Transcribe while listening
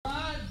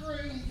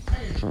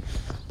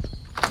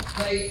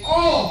they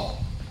all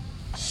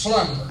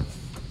slumbered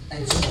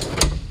and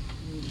slept.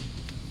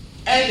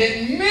 And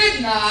at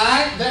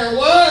midnight there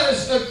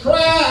was the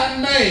cry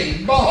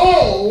made,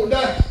 Behold,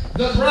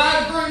 the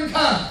bridegroom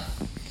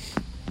cometh.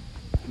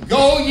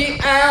 Go ye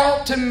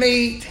out to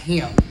meet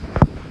him.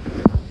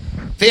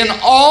 Then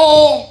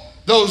all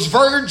those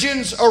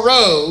virgins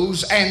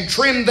arose and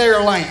trimmed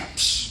their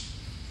lamps.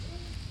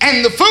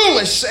 And the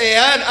foolish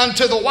said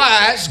unto the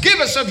wise, Give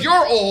us of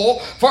your oil,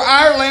 for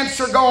our lamps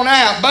are gone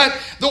out. But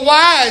the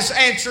wise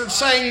answered,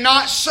 saying,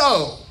 Not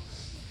so,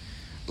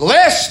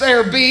 lest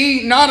there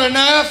be not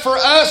enough for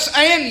us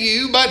and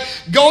you, but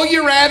go ye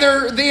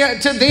rather to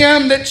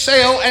them that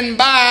sell and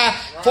buy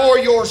for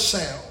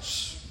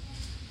yourselves.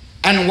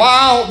 And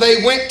while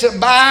they went to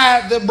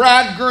buy, the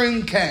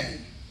bridegroom came.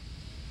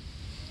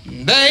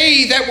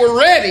 They that were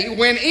ready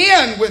went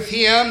in with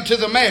him to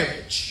the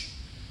marriage,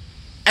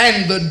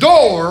 and the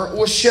door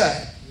was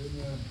shut.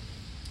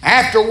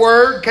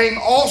 Afterward came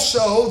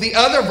also the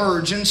other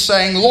virgins,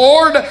 saying,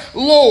 Lord,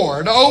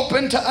 Lord,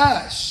 open to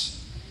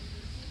us.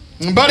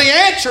 But he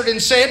answered and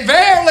said,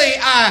 Verily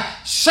I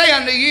say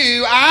unto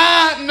you,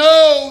 I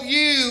know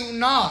you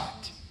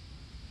not.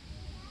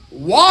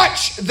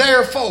 Watch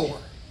therefore,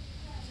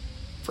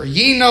 for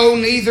ye know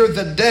neither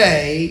the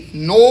day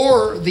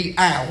nor the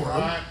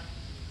hour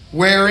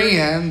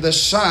wherein the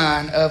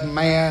Son of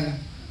Man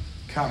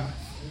cometh.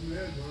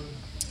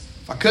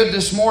 If I could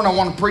this morning, I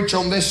want to preach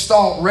on this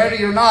thought.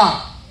 Ready or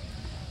not,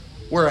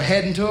 we're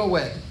heading to a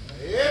wedding.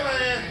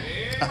 Amen.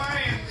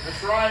 Amen.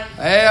 That's right.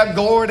 Yeah,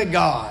 glory to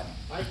God.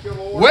 Thank you,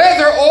 Lord.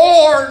 Whether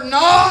or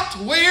not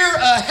we're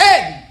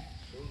heading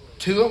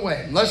to a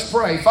wedding. Let's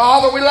pray.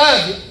 Father, we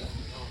love you.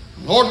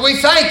 Lord, we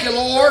thank you,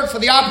 Lord, for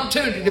the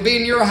opportunity to be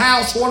in your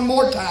house one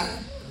more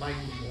time.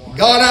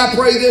 God, I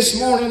pray this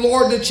morning,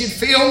 Lord, that you'd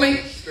fill me.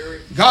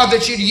 God,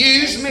 that you'd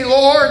use me,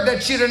 Lord,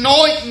 that you'd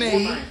anoint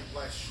me.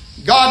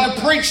 God,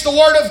 to preach the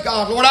Word of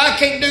God. Lord, I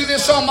can't do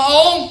this on my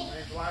own.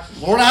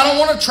 Lord, I don't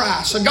want to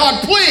try. So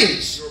God,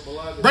 please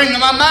bring to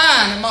my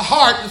mind and my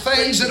heart the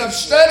things that I've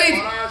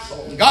studied.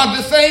 God,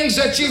 the things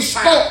that you've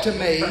spoke to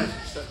me.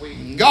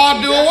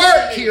 God, do a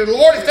work here,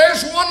 Lord. If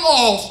there's one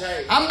lost,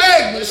 I'm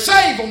begging you,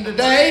 save them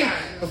today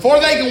before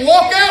they can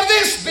walk out of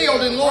this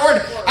building,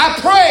 Lord. I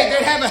pray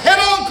they'd have a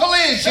head-on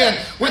collision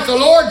with the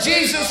Lord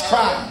Jesus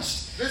Christ.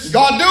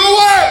 God, do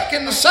a work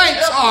in the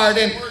saints' heart.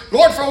 And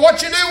Lord, for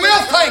what you do,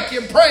 we'll thank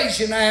you and praise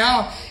you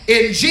now.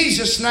 In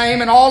Jesus'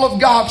 name, and all of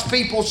God's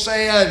people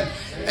said,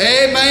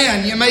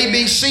 Amen. You may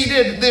be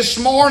seated this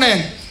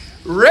morning.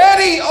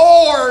 Ready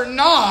or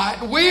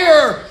not,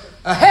 we're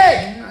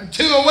heading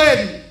to a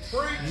wedding.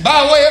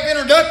 By way of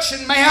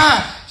introduction, may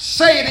I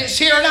say it is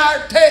here in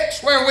our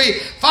text where we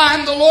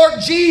find the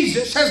Lord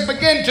Jesus has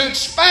begun to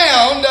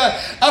expound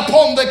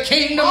upon the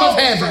kingdom of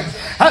heaven.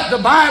 The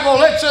Bible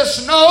lets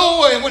us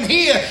know when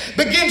He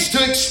begins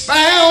to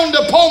expound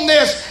upon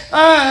this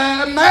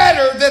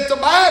matter that the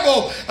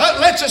Bible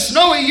lets us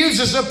know He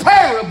uses a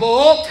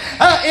parable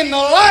in the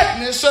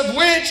likeness of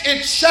which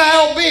it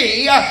shall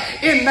be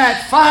in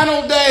that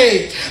final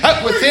day.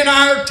 Within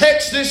our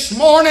text this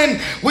morning,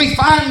 we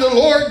find the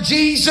Lord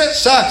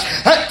Jesus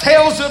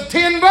tells of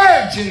 10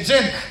 virgins,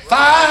 and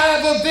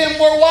 5 of them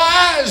were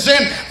wise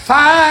and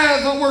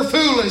 5 were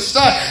foolish.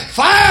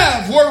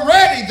 5 were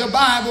ready, the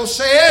Bible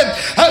said.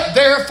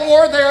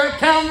 Therefore they are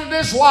counted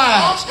as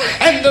wise.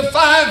 And the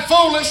 5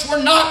 foolish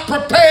were not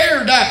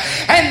prepared.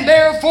 And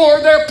therefore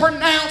they're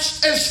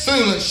pronounced as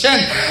foolish.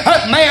 And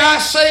may I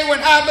say, when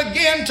I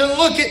began to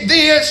look at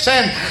this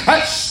and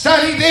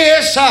study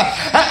this,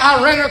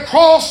 I ran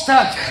across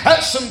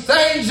some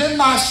things in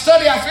my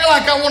study I feel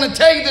like I want to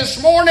tell you this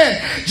morning.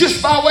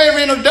 Just by way of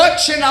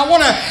introduction, I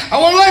want to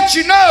let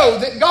you know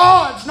that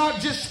God's not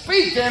just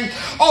speaking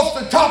off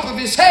the top of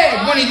His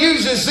head when He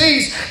uses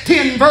these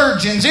 10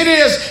 virgins. It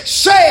is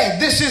said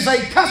this is a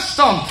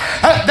custom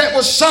that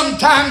was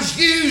sometimes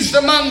used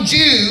among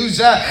Jews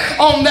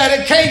on that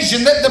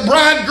occasion that the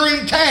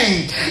bridegroom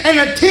came and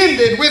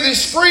attended with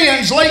his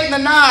friends late in the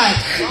night,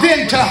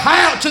 then to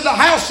the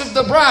house of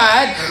the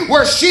bride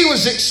where she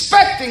was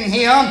expecting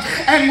him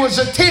and was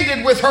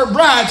attended with her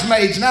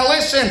bridesmaids. Now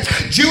listen,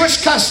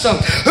 Jewish custom,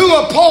 who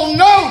upon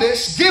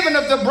notice given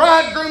of the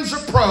bridegroom's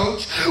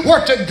approach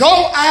were to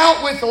go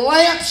out with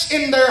lamps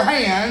in their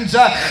hands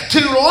to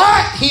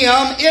light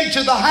him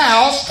into the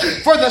house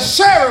for the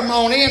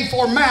ceremony and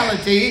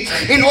formality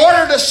in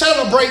order to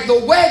celebrate the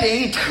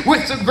wedding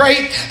with the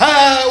great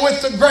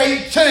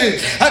two.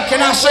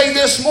 Can I say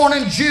this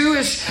morning,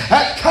 Jewish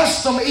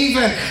custom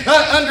even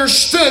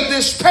understood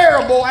this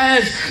parable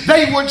as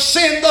they would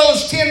send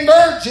those 10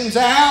 virgins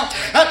out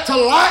to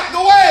light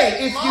the way,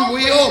 if you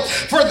will,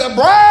 for the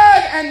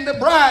bride and the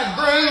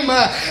bridegroom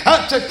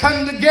to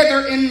come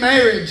together in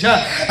marriage.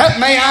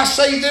 May I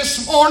say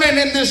this morning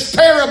in this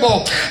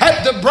parable,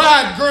 the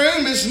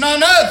bridegroom is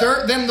none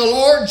other than the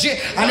Lord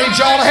I need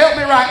y'all to help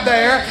me right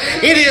there.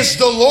 It is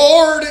the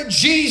Lord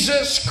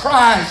Jesus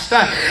Christ.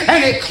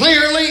 And it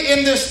clearly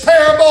in this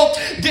parable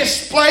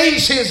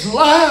displays His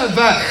love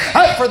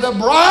for the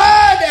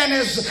bride, and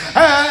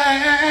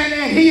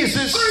He is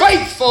is as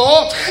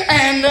faithful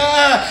and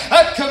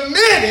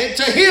committed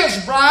to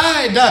His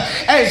bride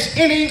as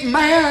any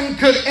man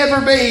could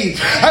ever be.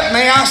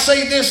 May I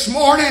say this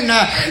morning,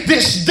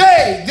 this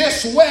day,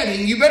 this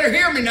wedding, you better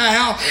hear me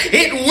now,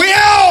 it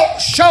will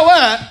show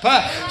up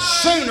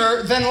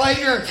sooner than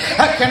later.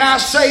 Can I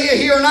say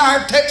here in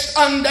our text,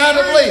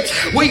 undoubtedly,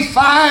 we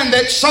find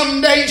that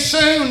someday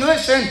soon,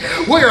 listen,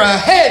 we're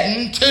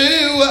heading to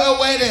a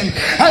wedding.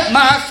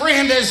 My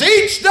friend, as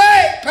each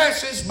day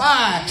passes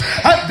by,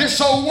 this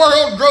whole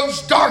world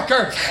grows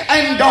darker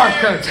and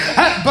darker.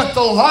 But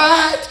the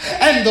light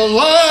and the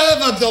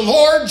love of the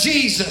Lord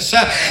Jesus,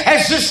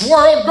 as this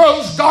world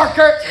grows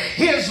darker,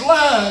 His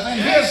love and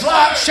His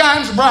light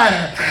shines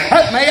brighter.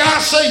 May I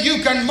say,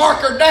 you can mark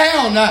her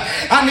down.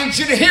 I need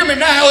you to hear me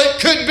now. It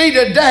could be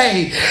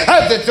today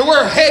that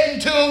we're heading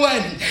to a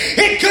wedding.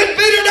 It could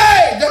be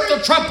today that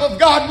the trump of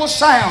God will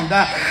sound,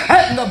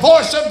 and the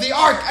voice of the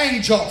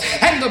archangel,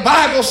 and the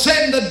Bible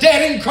said the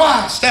dead in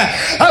Christ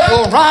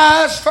will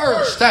rise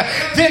first.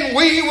 Then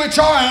we which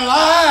are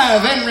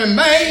alive and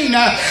remain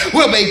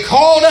will be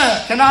called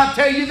up. Can I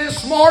tell you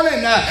this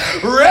morning,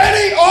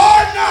 ready or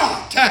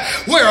not,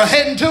 we're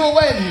heading to a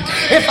wedding.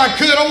 If I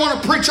could, I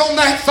want to preach on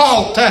that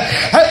thought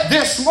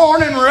this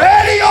morning.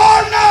 Ready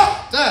or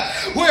not,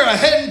 we're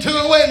heading to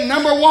a wedding.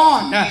 Number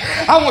one,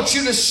 I want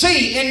you to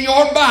see in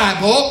your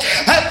Bible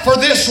for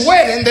this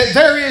wedding that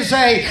there is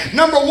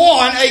number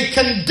one, a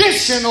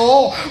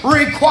conditional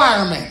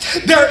requirement.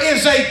 There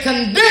is a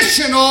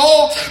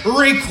conditional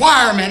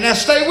requirement. Now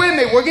stay with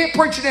me. We'll get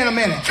preaching in a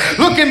minute.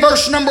 Look in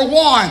verse number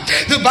 1.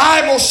 The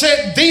Bible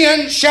said,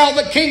 then shall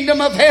the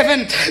kingdom of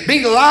heaven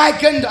be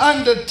likened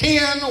unto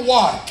 10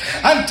 what?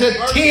 Unto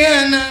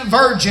 10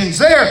 virgins.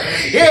 There,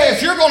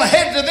 if you're going to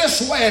head to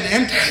this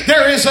wedding,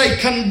 there is a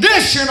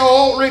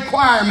conditional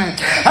requirement.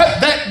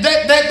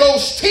 That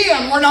those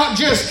 10 were not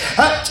just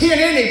 10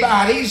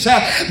 anybody's,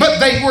 but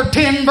they were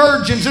 10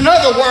 virgins. In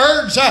other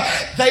words,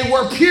 they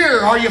were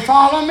pure. Are you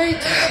following me?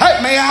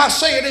 May I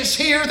say it is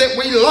here that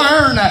we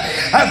learn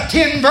of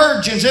 10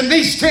 virgins, and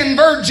these 10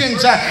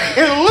 virgins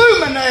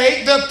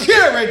illuminate the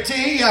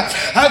purity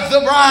of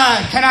the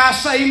bride. Can I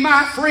say,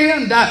 my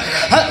friend,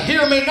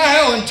 hear me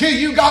now, until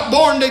you got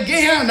born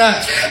again,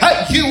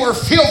 you were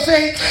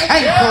filthy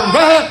and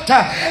corrupt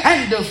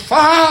and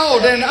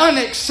defiled and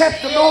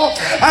unacceptable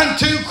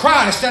unto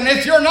Christ. And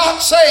if you're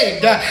not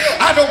saved,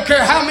 I don't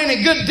care how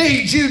many good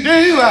deeds you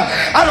do,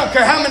 I don't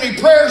care how many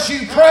prayers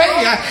you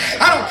pray,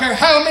 I don't care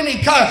how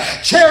many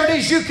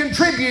charities you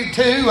contribute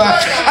to,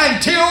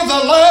 until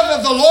the love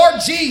of the Lord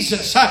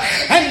Jesus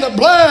and the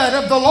blood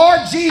of the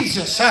Lord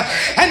Jesus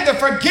and the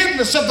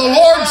forgiveness of the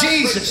Lord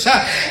Jesus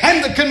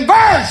and the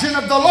conversion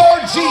of the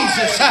Lord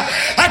Jesus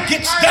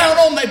gets down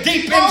on the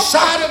deep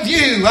inside of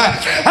you,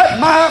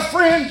 my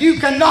friend, you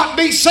cannot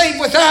be saved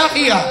without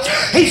Him.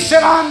 He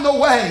said, I'm the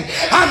way,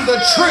 I'm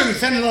the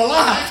truth, and the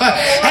life,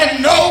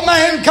 and no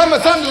man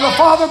cometh unto the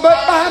Father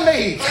but by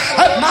me.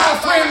 My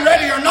friend,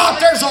 ready or not,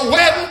 there's a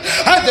wedding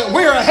that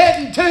we're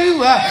heading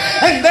to,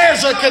 and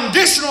there's a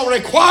conditional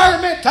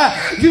requirement.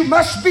 You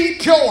must be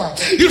pure.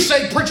 You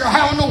say, preacher,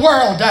 how in the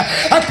world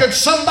could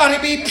somebody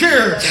be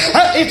pure?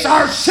 It's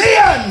our sin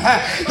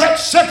that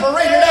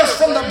separated us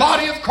from the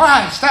body of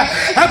Christ,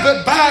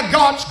 but by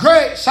God's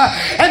grace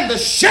and the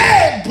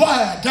shed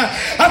blood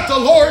of the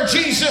Lord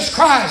Jesus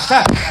Christ,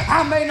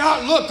 I may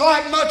not look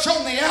like much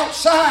on the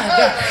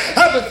outside,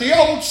 but the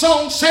old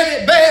song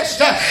said it best,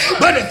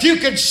 but if you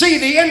could see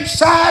the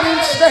inside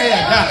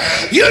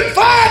instead, you'd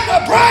find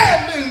a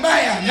brand new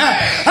man,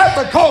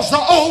 because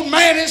the old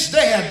man is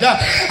dead.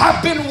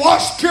 I've been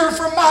washed pure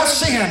from my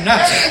sin.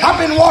 I've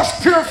been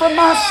washed pure from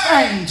my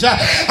stains.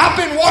 I've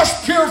been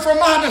washed pure from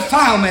my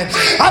defilement.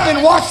 I've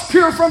been washed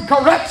pure from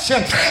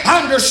corruption.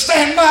 I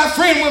understand, my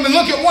friend, when we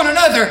look at one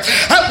another,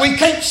 we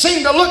can't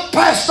seem to look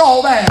past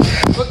all that.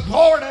 But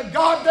glory to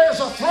God, there's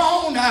a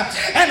throne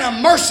and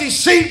a mercy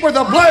seat where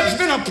the blood's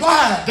been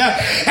applied.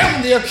 And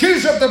when the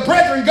accuser of the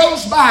brethren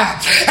goes by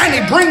and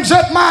he brings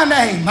up my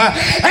name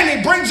and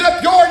he brings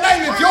up your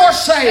name if you're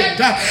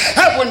saved,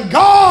 when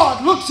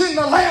God looks in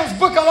the Lamb's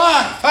Book of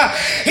Life,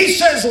 He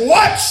says,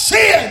 what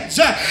sins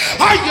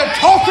are you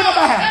talking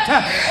about?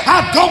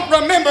 I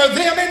don't remember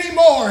them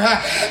anymore.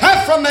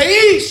 From the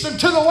east and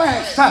to the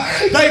west,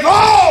 they've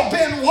all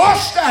been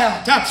washed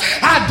out.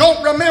 I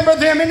don't remember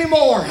them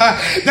anymore.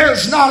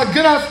 There's not a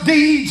good enough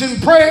deeds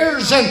and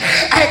prayers and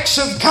acts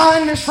of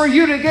kindness for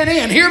you to get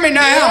in. Hear me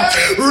now.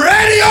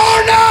 Ready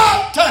or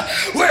not,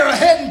 we're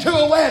heading to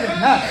a wedding,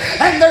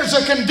 and there's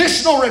a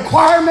conditional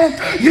requirement.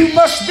 You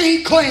must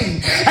be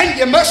clean, and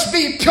you must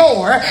be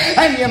pure,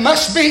 and you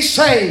must be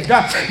saved.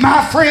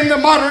 My friend, the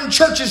modern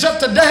churches of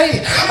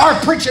today are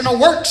preaching a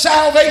work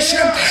salvation.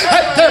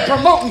 They're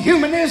promoting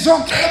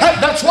humanism.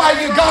 That's why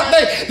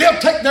they'll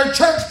take their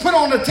church, put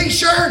on a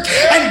t-shirt,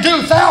 and do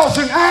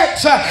 1,000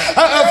 acts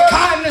of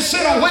kindness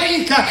in a week.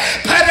 week,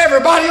 pat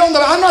everybody on the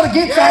back. I'm not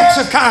against acts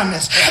of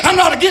kindness. I'm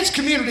not against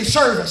community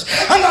service.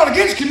 I'm not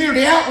against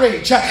community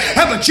outreach.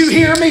 But you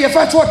hear me, if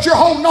that's what you're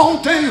holding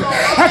on to,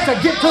 have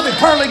to get to the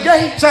pearly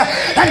gates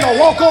and to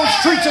walk on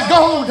streets of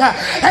gold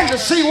and to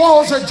see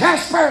walls of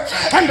jasper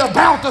and to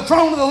bow at the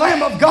throne of the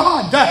Lamb of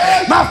God,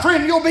 my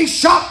friend, you'll be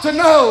shocked to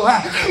know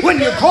when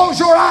you close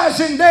your eyes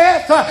in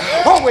death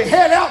or we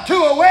head out to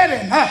a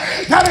wedding,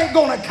 that ain't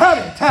going to cut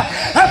it.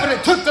 But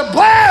it took the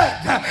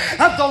blood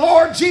of the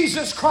Lord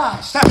Jesus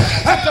Christ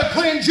to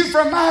cleanse you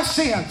from my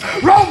sin.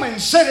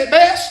 Romans said it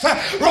best,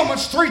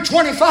 Romans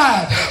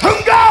 3:25,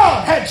 whom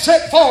God had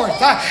set forth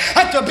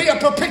to be a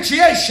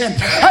propitiation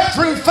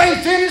through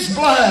faith in His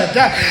blood,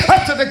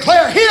 to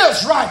declare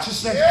His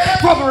righteousness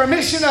for the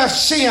remission of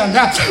sin.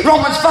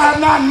 Romans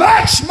 5:9,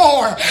 much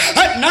more,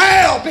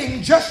 now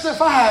being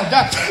justified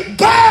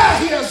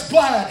by His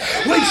blood,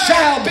 we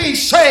shall be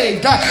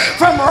saved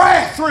from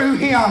wrath through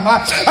Him.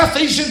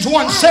 Ephesians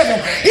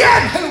 1:7,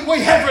 in whom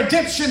we have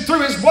redemption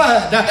through His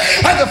blood,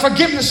 and the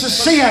forgiveness of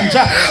sins,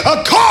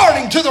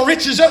 according to the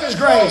riches of His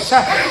grace.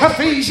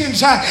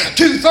 Ephesians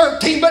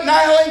 2:13, but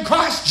now in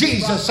Christ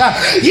Jesus,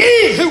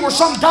 ye who were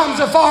sometimes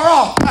afar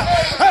off,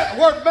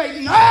 were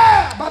made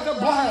nigh by the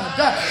blood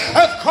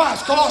of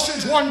Christ.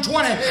 Colossians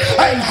 1:20,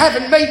 and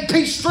having made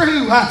peace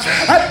through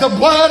the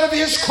blood of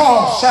His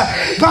cross,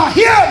 by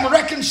Him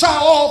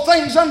reconcile all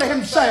things unto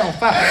Himself.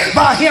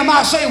 By Him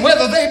I say,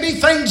 whether they be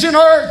things in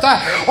earth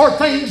or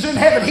things in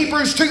heaven.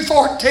 Hebrews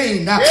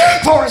 2:14,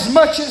 for as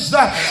much as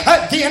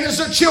then as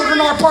the children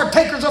are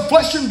partakers of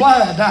flesh and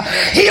blood,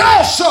 He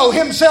also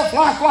Himself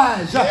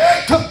likewise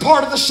took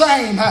part of the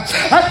same,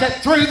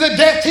 that through the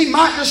death He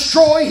might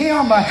destroy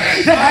him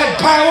that had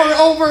power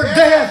over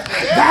death,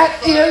 that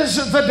is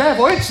the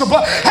devil. It's the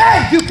blood.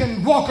 Hey, you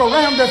can walk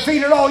around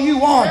defeated all you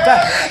want.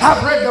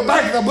 I've read the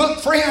back of the book,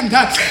 friend.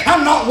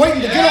 I'm not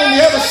waiting to get on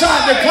the other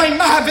side to claim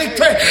my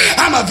victory.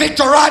 I'm a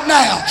victor right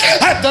now.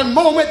 At the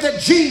moment that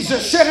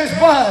Jesus shed His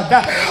blood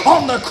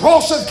on the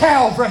cross of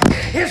Calvary,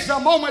 it's the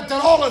moment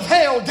that all of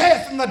hell,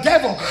 death, and the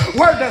devil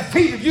were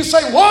defeated. You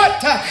say,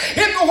 what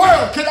in the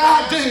world could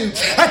I do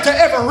to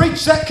ever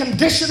reach that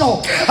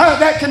conditional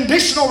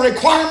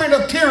requirement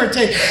of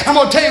purity? I'm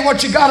going to tell you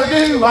what you got to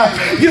do.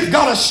 You've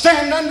got to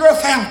stand under a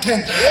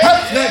fountain.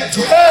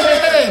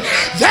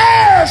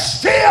 There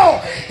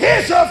still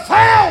is a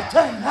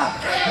fountain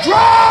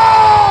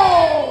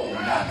drawn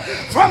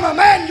from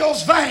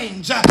Emmanuel's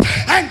veins,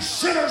 and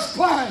sinners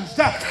plunged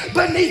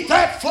beneath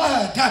that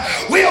flood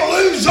will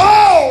lose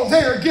all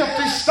their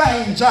guilty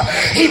stains.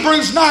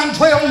 Hebrews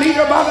 9:12,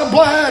 neither by the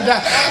blood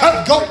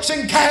of goats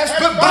and calves,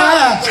 but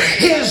by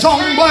His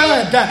own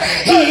blood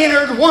He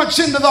entered once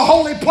into the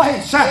holy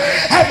place,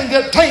 having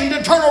obtained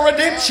eternal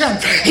redemption.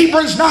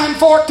 Hebrews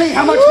 9:14,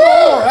 how much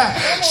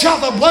more shall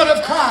the blood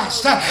of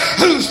Christ,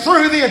 who's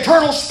through the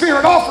eternal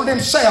Spirit offered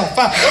Himself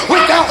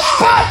without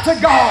spot to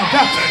God,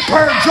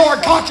 purge your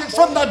conscience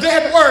from the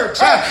dead works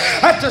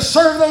to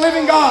serve the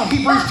living God.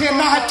 Hebrews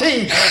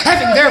 10:19,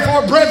 having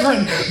therefore,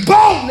 brethren,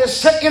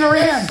 boldness to enter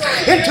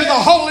into the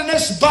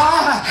holiness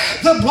by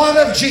the blood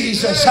of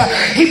Jesus.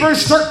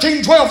 Hebrews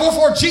 13:12,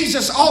 wherefore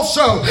Jesus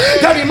also,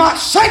 that He might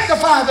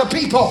sanctify the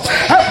people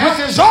with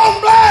His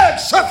own blood,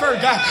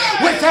 suffered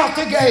without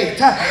the gate.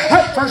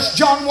 1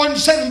 John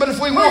 1:7, but if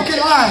we walk in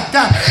light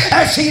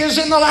as He is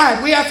in the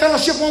light, we have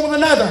fellowship one with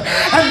another,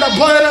 and the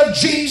blood of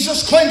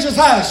Jesus cleanseth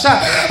us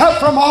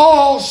from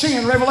all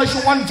sin.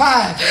 Revelation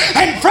 1:5,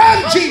 and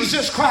from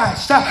Jesus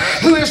Christ,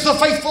 who is the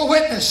faithful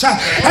witness,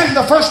 and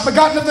the first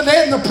begotten of the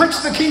dead, and the prince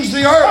of the kings of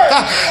the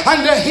earth,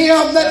 unto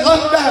Him that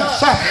loved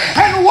us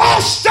and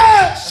washed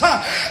us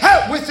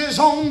with His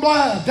own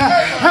blood.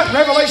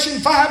 Revelation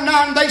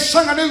 5:9, they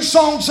sung a new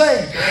song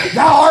saying,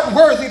 Thou art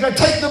worthy to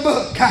take the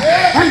book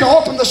and to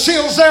open the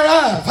seals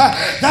thereof.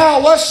 Thou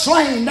wast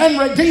slain and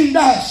redeemed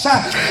us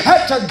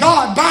to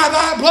God by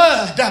Thy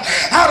blood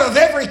out of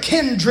every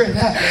kindred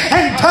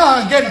and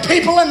tongue and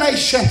people and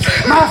nation.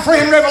 My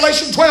friend,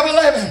 Revelation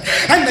 12:11,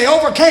 and they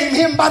overcame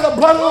Him by the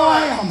blood of the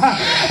Lamb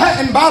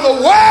and by the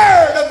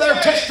word of their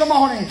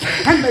testimony,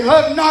 and they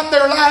loved not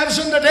their lives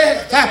unto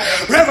death.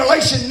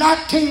 Revelation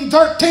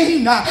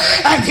 19:13,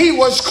 and He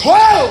was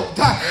clothed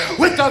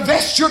with a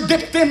vesture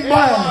dipped in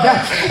blood,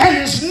 and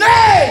His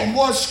name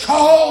was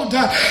called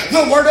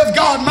the Word of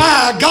God.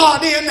 My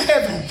God in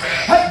heaven,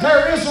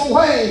 there is a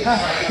way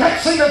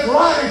that seemeth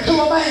right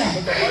unto a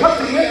man, but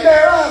the end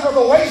thereof are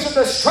the ways of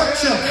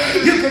destruction.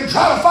 You can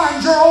try to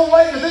find your own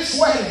way to this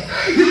way.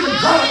 You can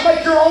try to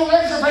make your own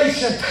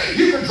reservation.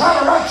 You can try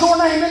to write your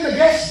name in the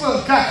guest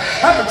book.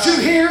 But you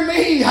hear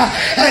me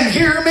and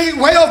hear me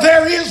well.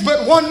 There is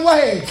but one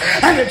way,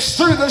 and it's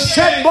through the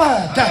shed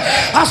blood.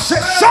 I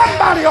said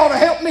somebody ought to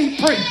help me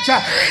preach.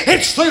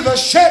 It's through the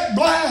shed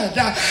blood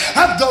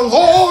of the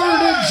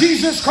Lord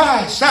Jesus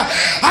Christ.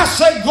 I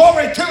say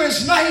glory to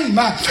His name.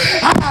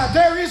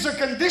 There is a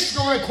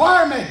conditional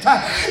requirement,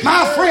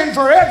 my friend,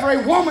 for every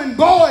woman,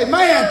 boy,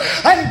 man,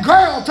 and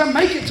girl to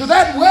make it to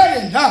that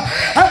wedding.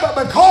 But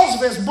because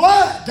of His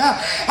blood,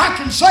 I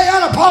can say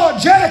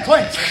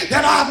unapologetically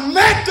that I've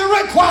met the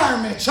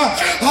requirements.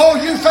 Oh,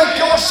 you think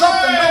you're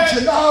something, don't you?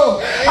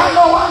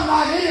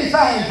 find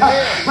anything.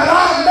 But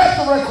I met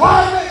the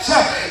requirements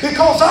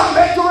because I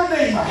met the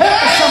Redeemer.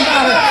 Help me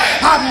somebody.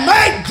 I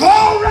made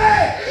glory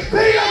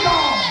be to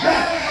God.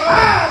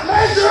 I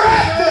measure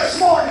up this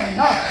morning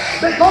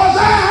because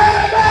I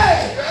had a day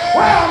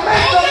where I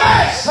met the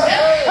Master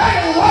and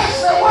He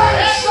washed me white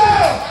as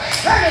snow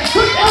and He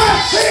took my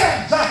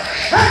sins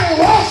and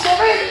He washed them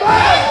in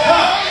blood.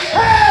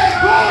 Hey,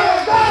 glory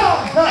to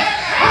God.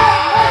 I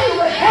made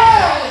the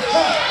requirements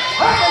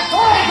because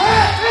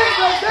I've been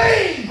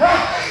redeemed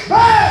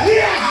by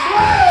His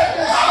blood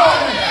this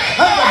morning.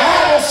 And the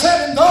Bible said,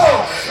 and though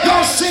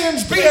your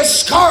sins be as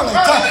scarlet,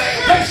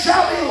 they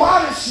shall be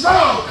white as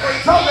snow.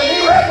 From the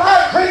new red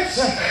like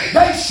crimson,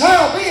 they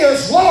shall be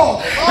as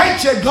wool.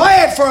 Ain't you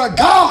glad for a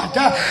God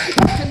that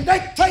can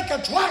take a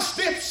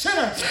twice-dipped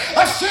sinner,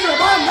 a sinner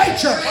by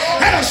nature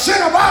and a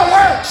sinner by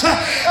works?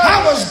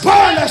 I was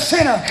born a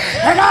sinner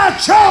and I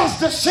chose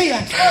to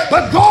sin.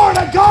 But glory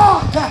to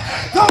God,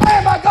 the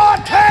Lamb of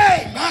God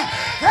came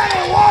and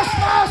He washed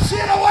my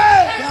sin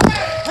away.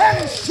 And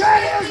He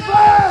shed His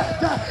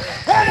blood.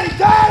 And He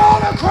died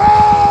on the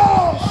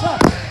cross.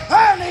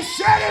 And He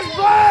shed His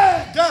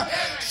blood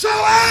so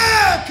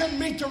I can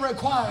meet the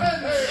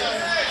requirements.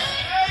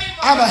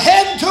 I'm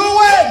heading to a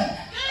wedding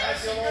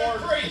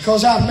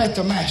because I've met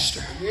the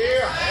Master.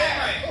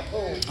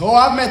 Oh,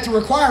 I've met the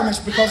requirements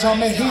because I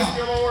met Him.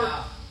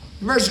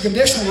 There's a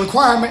conditional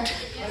requirement.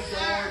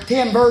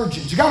 10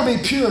 virgins. You got to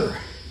be pure.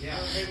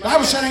 The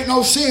Bible said ain't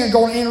no sin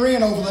going to enter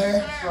in over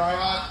there.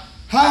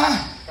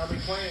 Huh?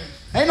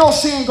 Ain't no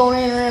sin going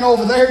to enter in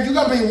over there. You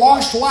got to be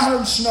washed whiter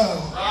than snow.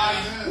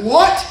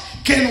 What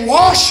can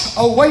wash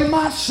away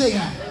my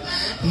sin?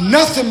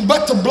 Nothing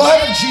but the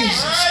blood of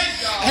Jesus.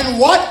 And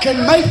what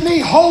can make me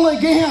whole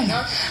again?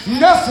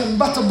 Nothing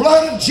but the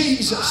blood of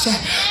Jesus.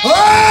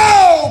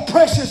 Oh,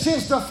 precious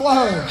is the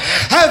flow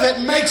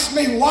that makes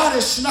me white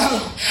as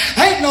snow.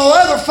 Ain't no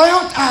other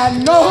fount I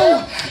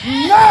know.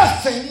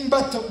 Nothing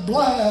but the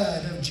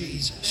blood of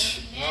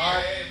Jesus.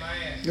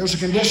 There's a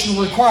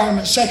conditional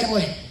requirement.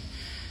 Secondly,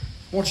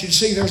 I want you to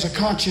see there's a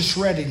conscious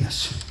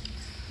readiness.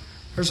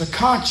 There's a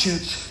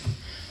conscious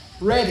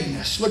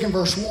readiness. Look in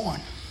verse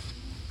 1.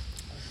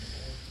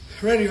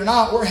 Ready or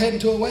not, we're heading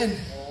to a wedding.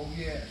 Oh,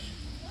 yes.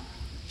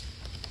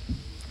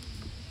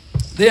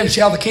 Then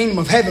shall the kingdom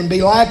of heaven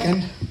be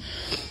likened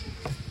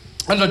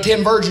unto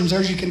 10 virgins.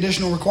 There's your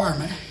conditional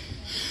requirement.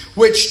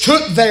 Which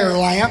took their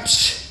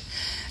lamps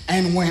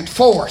and went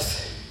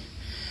forth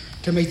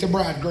to meet the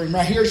bridegroom.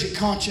 Right here's your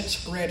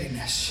conscious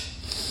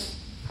readiness.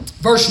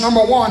 Verse number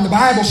 1, the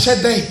Bible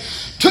said they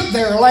took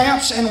their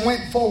lamps and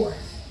went forth.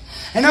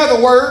 In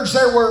other words,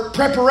 there were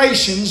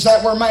preparations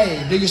that were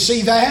made. Do you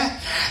see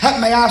that?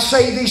 May I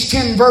say these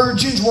 10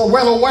 virgins were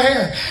well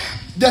aware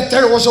that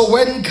there was a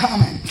wedding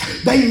coming.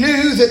 They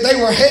knew that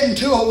they were heading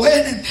to a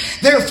wedding.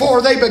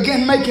 Therefore, they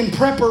began making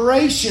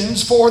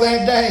preparations for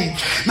that day.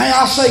 May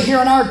I say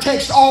here in our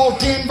text, all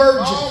 10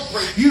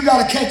 virgins. You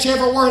got to catch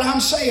every word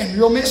I'm saying.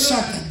 You'll miss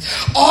something.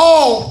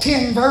 All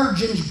 10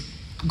 virgins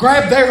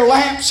grabbed their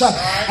lamps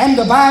and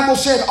the Bible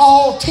said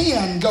all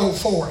 10 go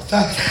forth.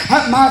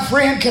 My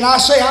friend, can I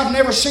say I've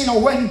never seen a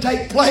wedding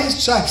take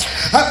place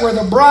where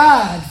the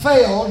bride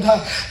failed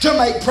to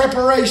make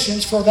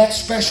preparations for that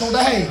special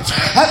day.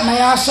 May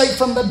I say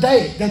from the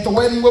date that the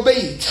wedding will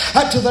be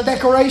to the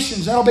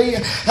decorations that'll be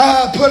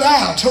put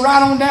out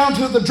right on down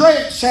to the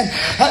dress, and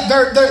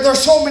there's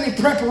so many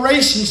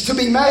preparations to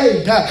be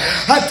made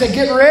to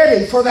get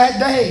ready for that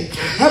day.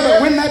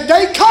 But when that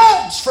day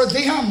comes for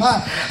them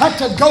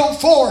to go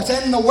forth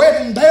and the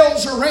wedding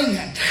bells are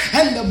ringing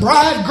and the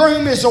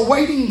bridegroom is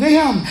awaiting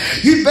them,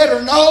 you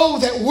better know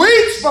that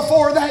weeks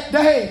before that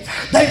day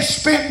they've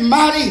spent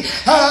mighty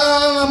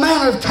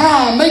amount of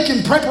time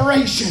making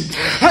preparation.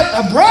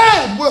 The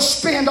bride will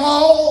spend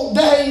all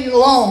day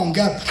long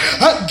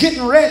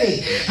getting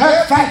ready.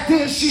 The fact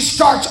is, she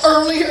starts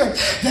earlier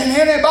than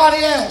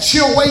anybody else.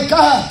 She'll wake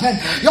up,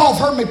 and y'all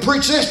have heard me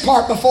preach this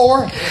part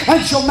before,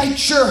 and she'll make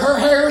sure her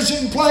hair's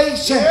in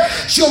place, and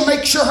she'll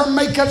make sure her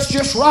makeup's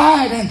just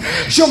right, and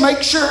she'll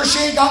make sure she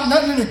ain't got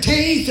nothing in her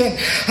teeth,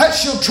 and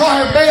she'll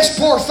try her best,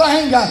 poor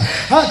thing, to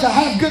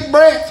have good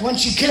breath when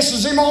she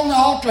kisses him on the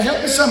altar.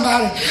 Help me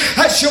somebody.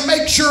 She'll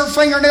make sure her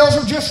fingernails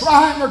are just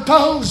right and her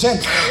toes,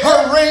 and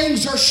her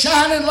rings are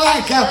shining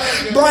like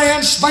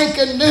brand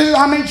spanking new.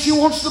 I mean, she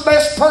wants the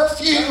best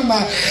perfume.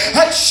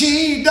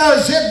 She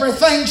does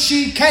everything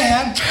she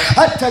can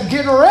to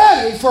get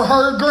ready for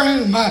her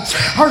groom.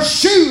 Her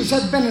shoes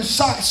have been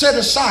set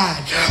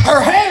aside.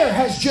 Her hair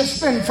has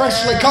just been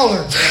freshly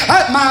colored.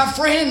 My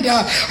friend,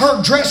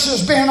 her dress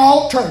has been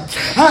altered.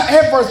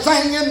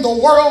 Everything in the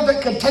world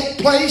that could take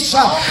place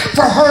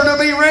for her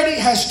to be ready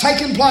has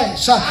taken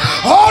place.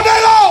 All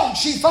day long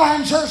she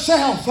finds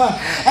herself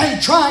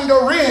and trying to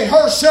rid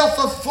herself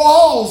of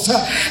flaws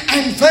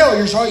and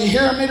failures. Are you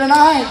hearing me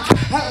tonight?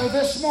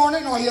 This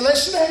morning, are you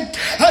listening?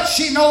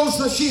 She knows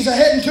that she's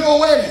heading to a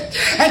wedding,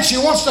 and she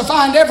wants to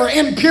find every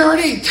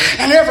impurity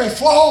and every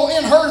flaw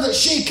in her that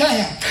she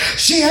can.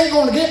 She ain't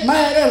going to get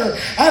mad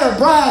at her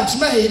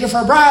bridesmaid if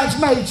her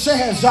bridesmaid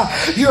says,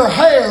 your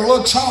hair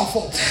looks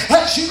awful,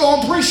 she's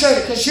going to appreciate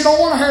it because she don't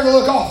want her hair to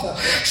look awful.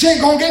 She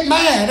ain't going to get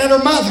mad at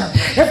her mother.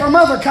 If her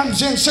mother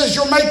comes in and says,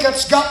 your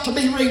makeup's got to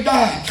be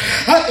redone,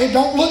 it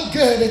don't look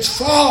good, it's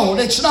flawed,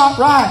 it's not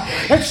right,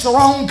 it's the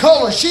wrong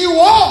color. She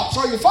wants,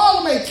 are you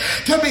follow me,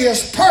 to be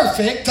as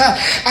perfect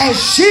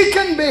as she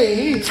can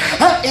be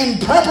in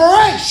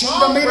preparation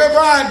to meet her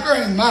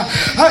bridegroom.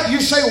 You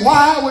say,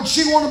 why would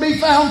she want to be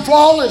found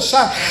flawless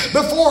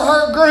before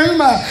her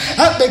groom?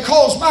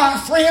 Because, my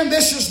friend,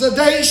 this is the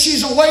day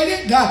she's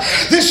awaited.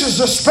 This is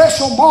a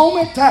special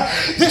moment.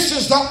 This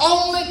is the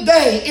only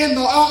day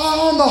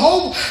on the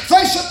whole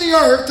face of the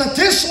earth that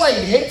this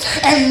lady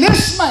and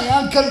this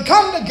man can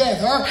come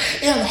together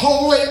in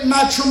holy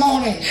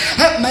matrimony.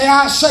 May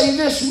I say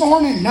this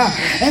morning,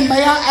 and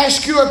may I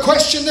ask you a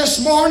question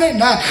this morning?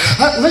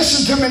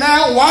 Listen to me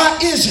now. Why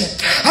is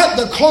it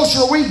the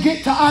closer we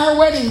get to our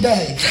wedding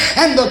day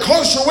and the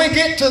closer we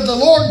get to the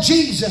Lord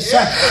Jesus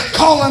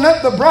calling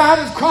up the bride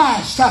of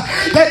Christ,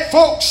 that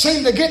folks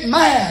seem to get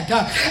mad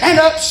and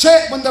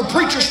upset when the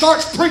preacher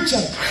starts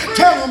preaching,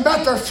 telling them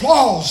about their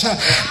flaws,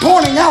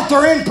 pointing out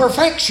their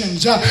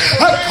imperfections,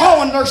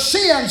 calling their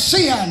sin,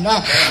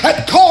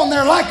 calling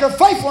their lack of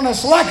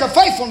faithfulness,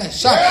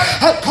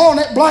 calling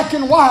it black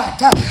and white.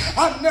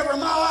 I've never in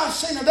my life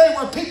seen a day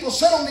where people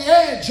sit on the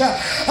edge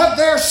of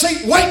their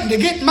seat waiting to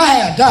get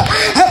mad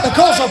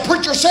because a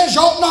preacher says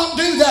you ought not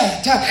do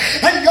that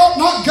and you ought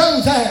not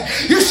go there.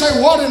 You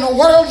say, what in the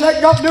world has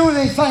that got to do with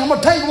anything? I'm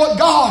going to tell you what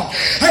God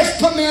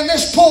has put me in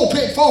this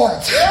pulpit for,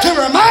 to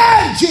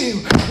remind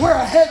you we're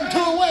heading to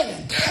a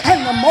wedding.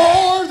 And the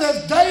more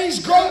the days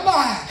grow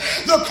by,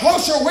 the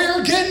closer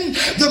we're getting,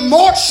 the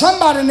more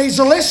somebody needs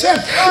to listen,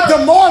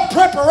 the more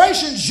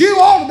preparations you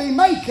ought to be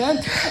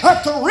making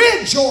to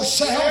rid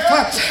yourself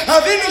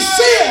of any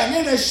sin,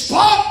 any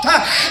spot,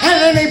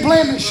 and any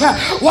blemish.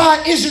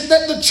 Why is it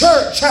that the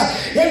church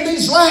in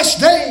these last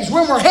days,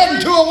 when we're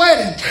heading to a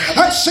wedding,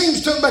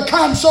 seems to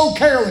become so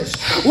careless?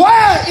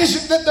 Why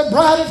is it that the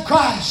bride of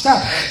Christ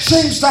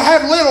seems to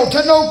have little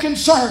to no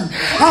concern?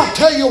 I'll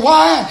tell you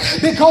why.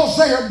 Because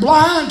they are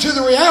blind to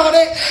the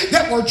reality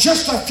that we're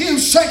just a few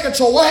seconds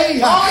away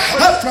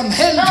from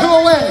heading to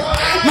a wedding.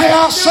 May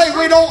I say,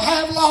 we don't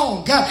have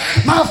long.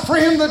 My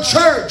friend, the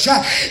church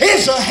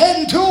is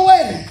heading to a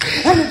wedding,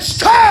 and it's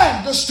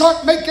time to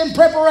start making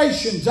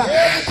preparations.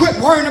 Quit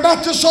worrying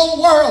about this old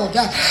world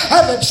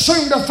that's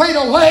soon to fade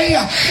away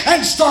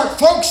and start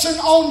focusing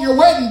on your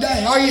wedding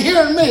day. Are you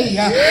hearing me?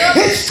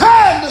 It's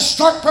time to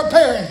start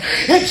preparing.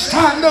 It's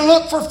time to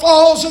look for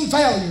flaws and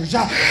failures.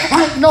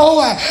 Ain't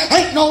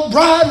no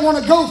bride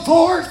want to go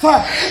forth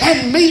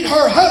and meet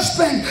her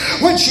husband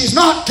when she's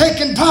not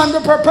taking time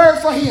to prepare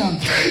for him.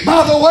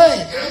 By the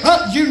way,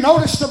 you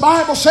notice the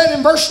Bible said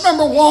in verse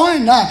number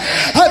 1,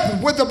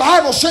 with the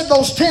Bible said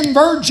those 10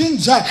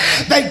 virgins,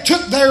 they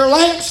took their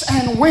lamps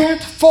and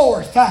went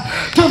forth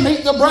to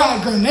meet the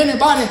bridegroom.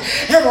 Anybody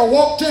ever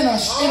walked in a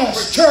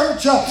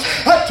church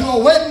to a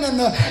wedding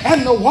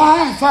and the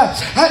wife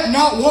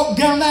not walk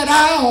down that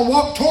aisle and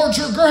walk towards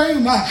her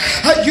groom?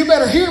 You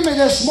better hear me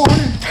this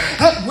morning.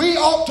 We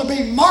ought to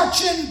be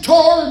marching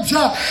towards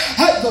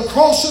the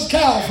cross of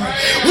Calvary.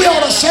 We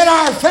ought to set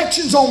our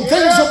affections on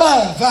things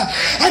above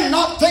and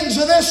not things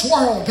of this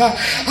world.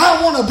 I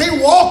want to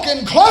be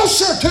walking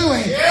closer to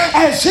Him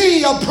as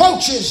He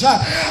approaches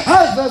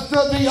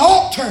the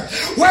altar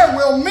where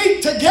we'll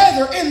meet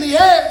together in the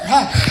air.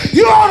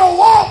 You ought to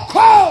walk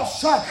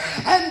close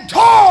and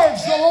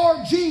towards the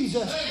Lord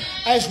Jesus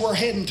as we're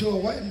heading to a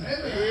wedding.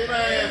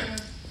 Amen.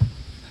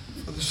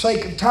 For the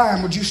sake of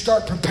time, would you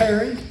start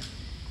preparing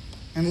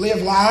and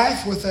live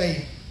life with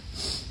a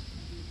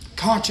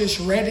conscious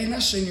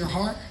readiness in your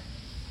heart?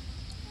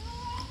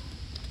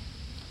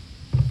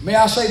 May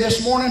I say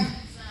this morning,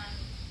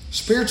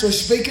 spiritually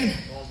speaking,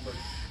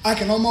 I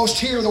can almost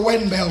hear the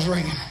wedding bells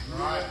ringing.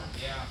 Right.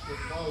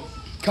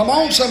 Come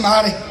on,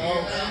 somebody.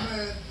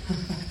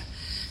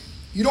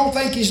 You don't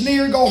think He's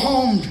near? Go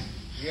home.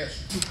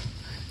 Yes.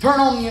 Turn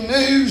on your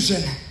news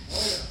and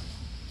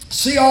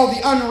see all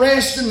the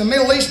unrest in the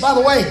Middle East. By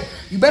the way,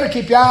 you better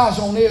keep your eyes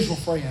on Israel,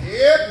 friend.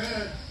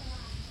 Yep.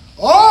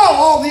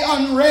 All the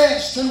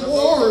unrest and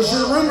wars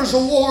and rumors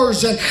of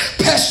wars and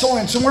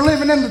pestilence. And we're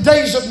living in the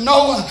days of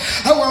Noah.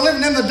 And we're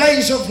living in the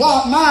days of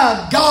Lot.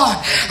 My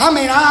God. I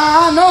mean,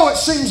 I know it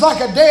seems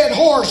like a dead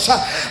horse.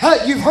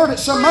 You've heard it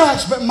so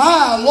much. But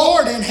my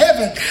Lord in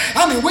heaven.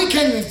 I mean, we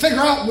can't even figure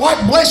out what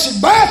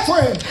blessed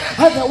bathroom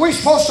that we're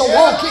supposed to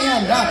walk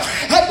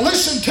in.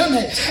 Listen to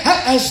me.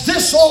 As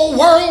this old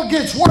world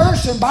gets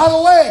worse, and by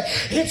the way,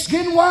 it's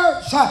getting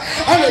worse.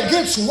 And it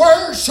gets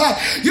worse.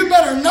 You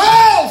better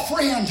know,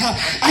 friend,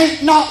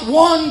 ain't not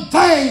one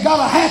thing got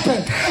to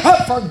happen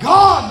for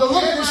God to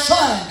look at His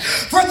Son,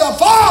 for the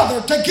Father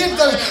to give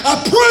the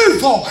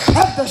approval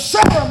of the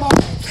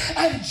ceremony,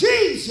 and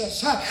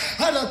Jesus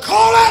had to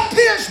call up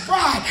His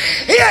bride.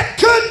 It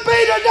could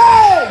be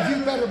today.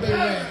 You better be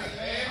ready.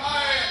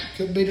 It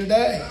could be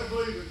today.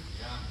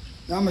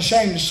 Now, I'm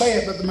ashamed to say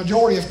it, but the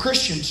majority of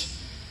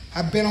Christians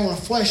have been on a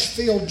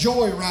flesh-filled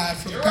joyride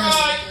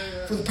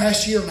for the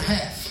past year and a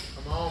half.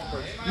 Come on.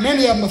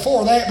 Many of them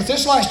before that, but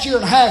this last year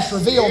and a half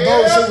revealed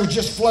those who were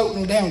just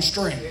floating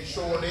downstream. It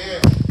sure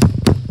did.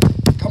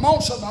 Come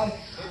on, somebody.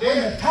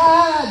 When the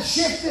tide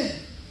shifted,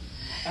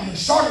 and we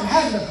started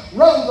having to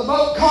row the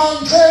boat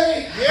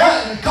contrary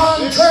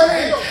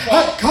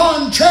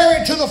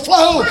to the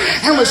flow,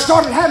 and we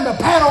started having to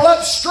paddle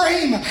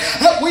upstream.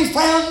 We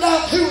found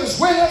out who was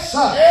with us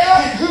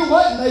and who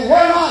wasn't. They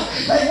were not.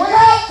 They went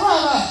out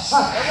from us,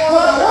 but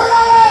they were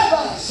not of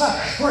us.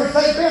 For if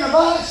they'd been of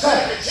us,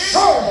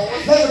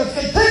 surely they would have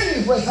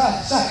continued with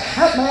us.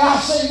 May I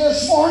say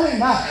this morning,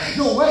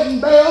 the wedding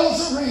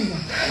bells are ringing.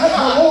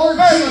 The Lord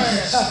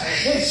Jesus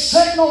is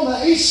sitting on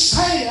the east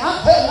standing.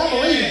 I'm telling you, I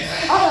believe it.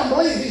 I don't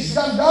believe He's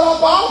got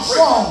up off His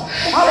throne.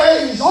 I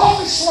believe He's off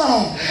His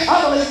throne.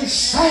 I believe He's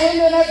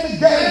standing at the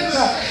gate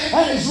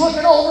and He's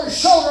looking over His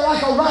shoulder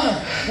like a runner,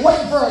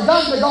 waiting for a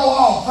gun to go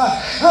off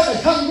to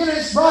come get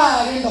His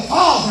bride. And the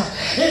Father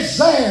is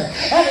there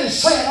and is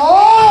saying,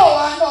 "Oh,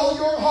 I know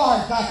your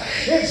heart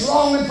is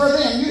longing for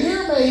them." You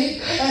hear me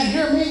and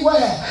hear me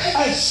well.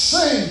 As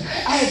soon,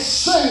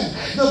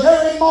 the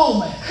very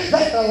moment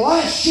that the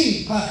last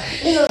sheep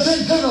enters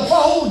into the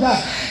fold,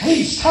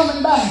 He's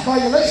coming back. Are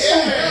you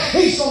listening?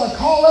 He's going to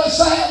call us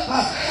out.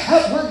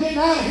 We're getting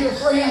out of here,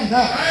 friend.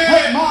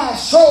 My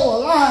soul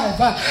alive.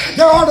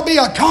 There ought to be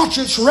a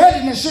conscious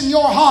readiness in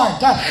your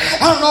heart. I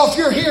don't know if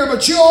you're here,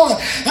 but you ought.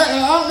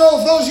 I don't know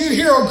if those of you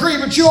here agree,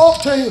 but you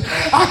ought to.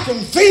 I can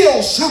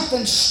feel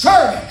something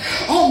stirring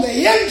on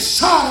the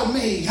inside of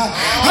me.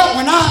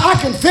 When I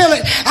can feel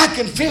it. I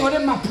can feel it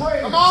in my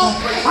prayer.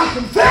 I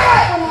can feel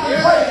it when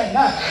I'm praying.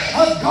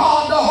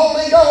 God, the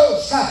Holy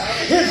Ghost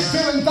is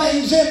doing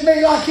things in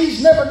me like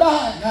He's never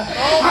done.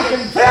 I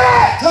can feel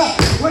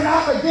it when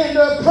I begin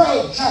to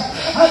approach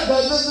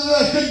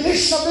the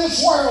condition of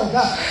this world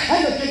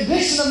and the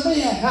condition of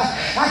men.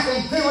 I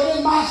can feel it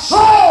in my soul.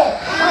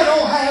 I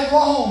don't have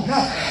long.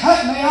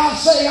 May I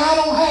say, I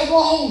don't have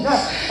long,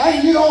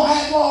 and you don't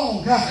have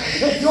long.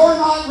 If you're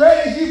not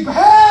ready, you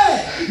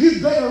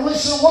better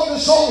listen to what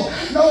this old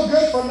no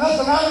good for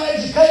nothing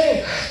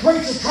uneducated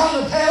preacher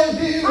trying to tell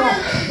you.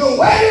 The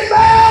wedding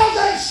bells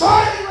have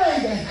started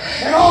ringing,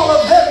 and all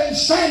of heaven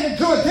standing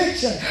to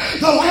attention.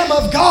 The Lamb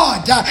of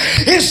God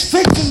is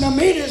fixing to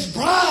meet His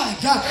bride.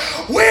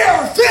 We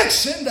are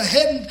fixing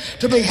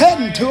to be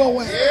heading to a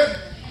wedding.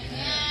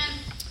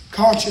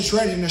 Conscious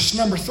readiness.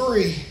 Number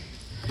 3,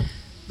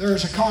 there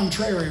is a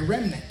contrary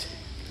remnant.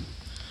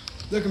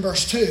 Look in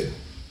verse 2.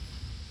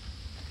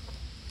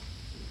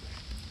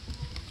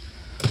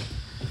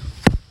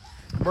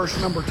 Verse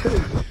number 2.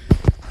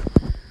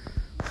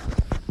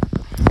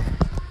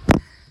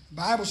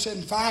 The Bible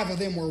said 5 of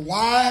them were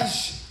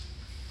wise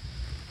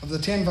of the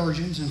 10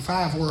 virgins, and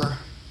 5 were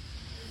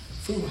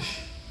foolish.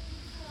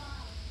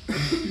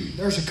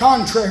 There's a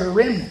contrary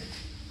remnant.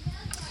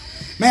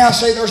 May I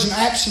say there's an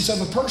absence of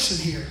a person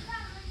here.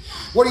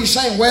 What are you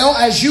saying? Well,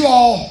 as you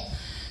all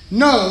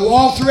know,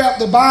 all throughout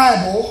the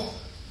Bible,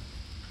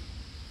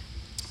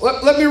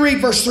 let me read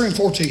verse 3 and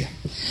 4 to you.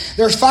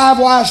 There's 5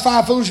 wise,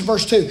 5 foolish in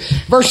verse 2.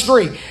 Verse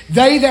 3,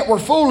 they that were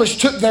foolish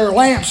took their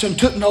lamps and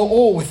took no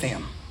oil with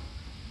them.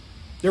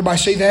 Everybody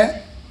see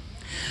that?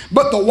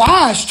 But the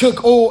wise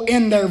took oil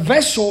in their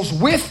vessels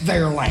with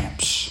their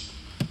lamps.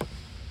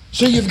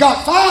 So you've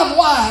got 5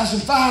 wise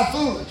and 5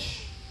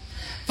 foolish.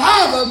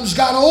 5 of them's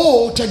got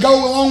oil to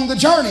go along the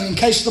journey in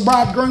case the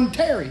bridegroom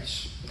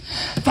tarries.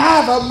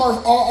 5 of them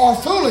are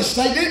foolish.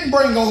 They didn't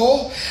bring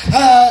oil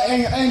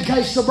in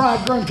case the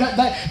bridegroom.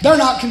 They're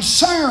not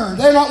concerned.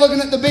 They're not looking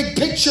at the big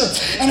picture.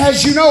 And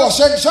as you know, I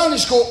said in Sunday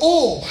school,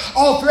 oil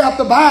all throughout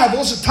the Bible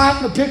is a type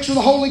and a picture of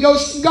the Holy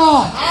Ghost of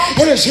God.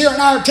 It is here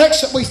in our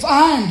text that we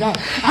find out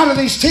of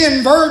these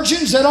 10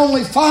 virgins that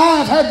only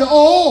 5 had the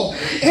oil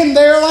in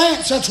their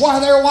lamps. That's why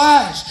they're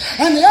wise.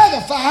 And the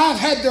other 5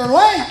 had their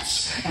lamps.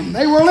 And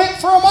they were lit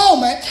for a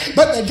moment,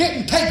 but they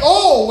didn't take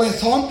oil with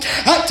them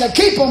to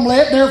keep them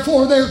lit.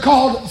 Therefore, they're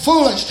called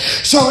foolish.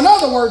 So, in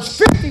other words,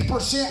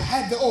 50%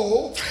 had the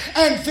oil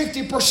and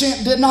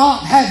 50% did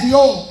not have the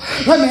oil.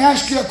 Let me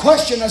ask you a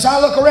question. As I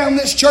look around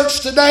this church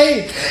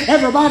today,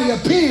 everybody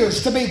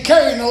appears to be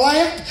carrying a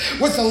lamp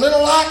with a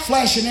little light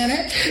flashing in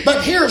it.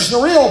 But here's the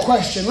real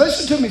question.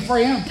 Listen to me,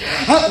 friend.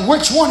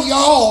 Which one of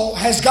y'all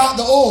has got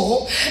the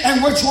oil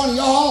and which one of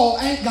y'all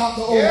ain't got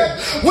the oil?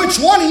 Which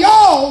one of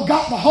y'all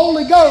got the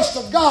Holy Ghost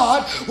of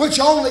God, which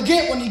you only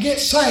get when you get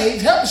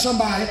saved? Help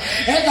somebody.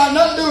 Ain't got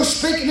nothing to do with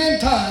speaking in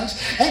tongues.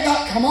 Ain't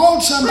got, come on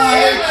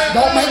somebody,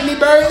 don't make me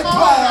bury the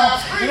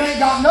plow. It ain't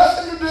got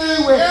nothing to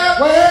do with,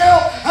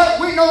 well,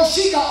 we know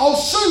Susie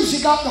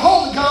got the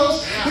Holy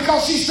Ghost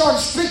because she started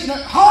speaking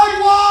it.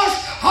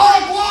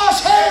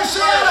 Hogwash, heresy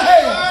out of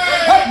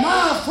hell.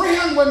 My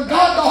friend, when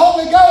God the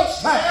Holy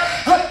Ghost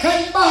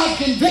came by,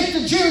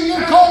 convicted you, and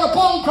you called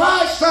upon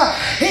Christ,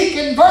 He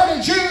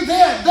converted you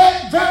then,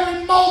 that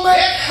very moment.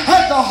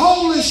 The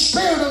Holy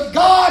Spirit of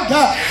God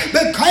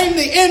became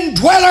the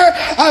indweller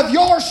of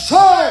your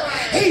soul.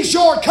 He's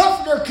your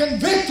comforter,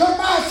 convictor,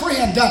 my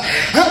friend.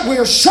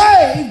 We're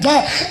saved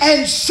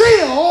and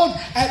sealed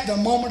at the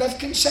moment of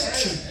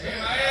conception.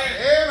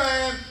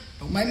 Amen.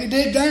 But Don't make me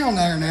dig down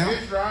there now.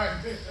 That's right.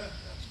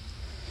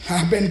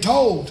 I've been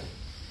told.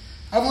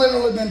 I've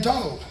literally been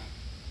told.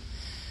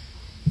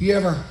 You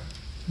ever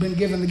been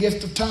given the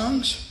gift of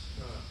tongues?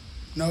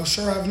 No,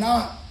 sir, I've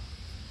not.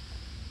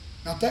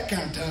 Not that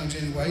kind of tongues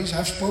anyways.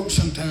 I've spoken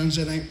some tongues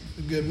that ain't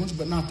the good ones,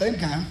 but not that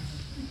kind.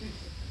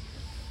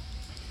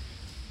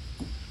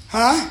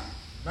 Huh?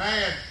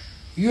 Man.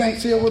 You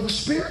ain't filled with the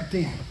Spirit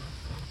then.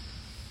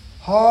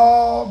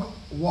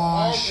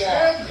 Hogwash.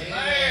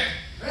 Amen.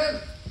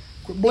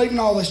 Quit believing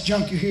all this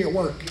junk you hear at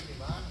work.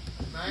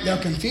 They'll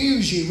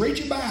confuse you. Read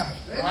your Bible.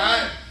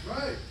 Right.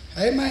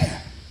 Amen.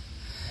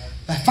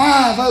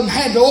 5 of them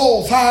had the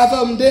oil, 5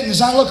 of them didn't.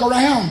 As I look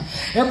around,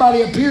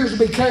 everybody appears to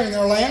be carrying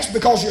their lamps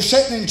because you're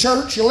sitting in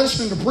church, you're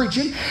listening to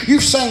preaching,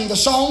 you've sang the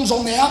songs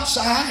on the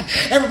outside.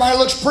 Everybody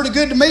looks pretty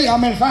good to me. I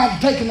mean, if I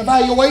had to take an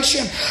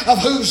evaluation of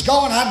who's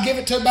going, I'd give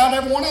it to about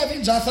every one of you.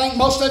 I think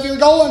most of you are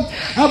going.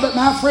 But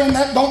my friend,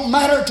 that don't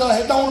matter till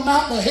it don't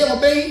amount to a hill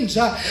of beans.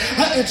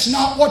 It's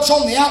not what's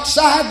on the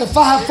outside. The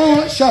 5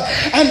 foolish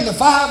and the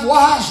 5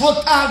 wise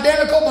looked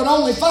identical, but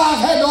only 5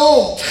 had the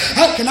oil.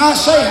 How can I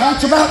say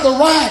that's about the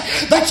right?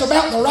 That's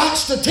about the right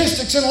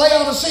statistics in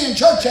Laodicean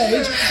church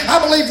age.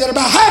 I believe that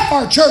about half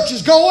our church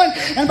is going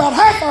and about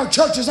half our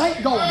churches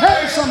ain't going.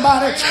 Help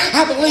somebody.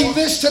 I believe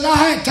this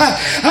tonight,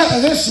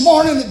 this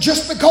morning, that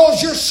just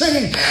because you're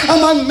sitting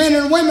among men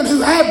and women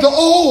who have the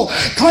oil,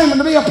 claiming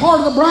to be a part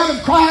of the bride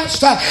of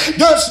Christ,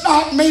 does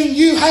not mean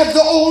you have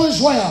the oil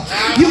as well.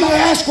 You may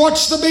ask,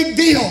 what's the big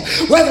deal?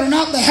 Whether or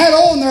not they had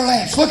oil in their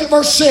lamps. Look at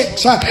verse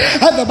 6.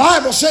 The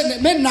Bible said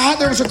at midnight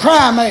there was a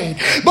cry made.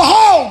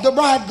 Behold, the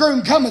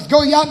bridegroom cometh,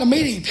 go ye out to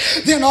meet him.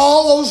 Then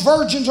all those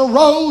virgins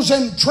arose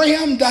and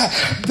trimmed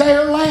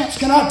their lamps.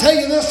 Can I tell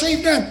you this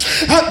evening,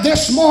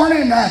 this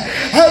morning,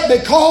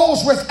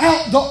 because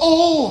without the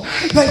oil,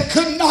 they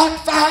could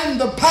not find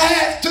the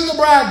path to the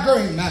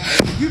bridegroom.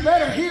 You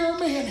better hear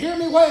me and hear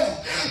me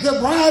well. The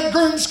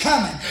bridegroom's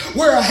coming.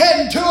 We're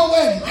heading to a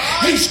wedding.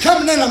 He's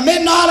coming in a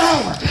midnight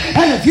hour.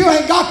 And if you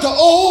ain't got the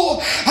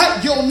oil,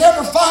 you'll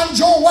never find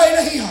your way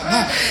to him.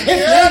 If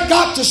you ain't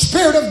got the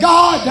Spirit of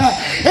God,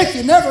 if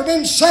you've never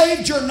been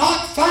saved, you're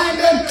not finding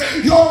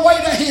your way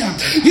to him.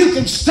 You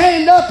can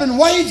stand up and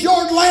wave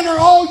your lantern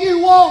all you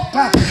want,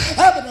 but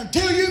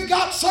until you've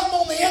got something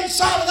on the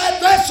inside of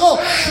that vessel,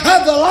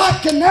 the light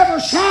can never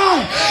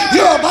shine.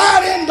 You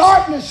abide in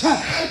darkness.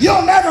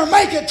 You'll never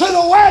make it to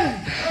the wedding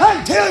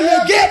until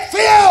you get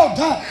filled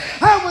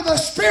with the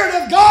Spirit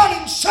of God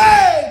and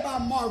saved by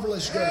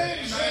marvelous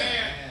grace.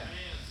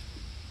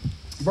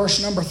 Verse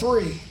number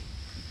 3.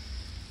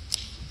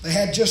 They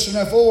had just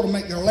enough oil to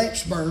make their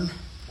lamps burn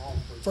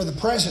for the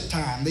present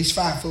time, these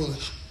 5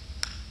 foolish.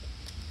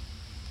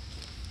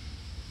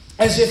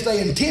 As if they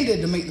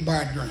intended to meet the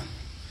bridegroom.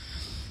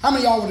 How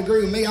many of y'all would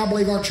agree with me? I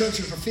believe our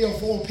churches are filled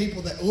full of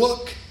people that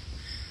look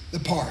the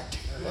part.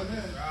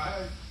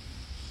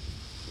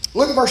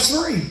 Look at verse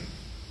 3.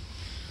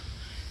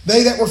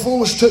 They that were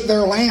foolish took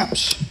their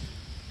lamps,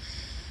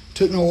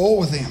 took no oil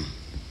with them.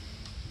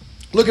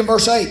 Look at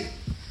verse 8.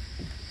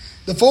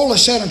 The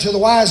foolish said unto the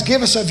wise,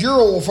 give us of your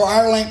oil, for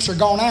our lamps are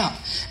gone out.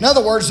 In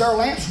other words, their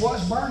lamps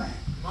was burning.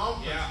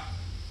 Yeah.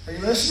 Are you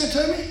listening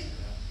to me?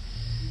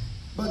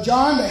 But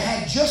John, they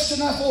had just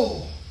enough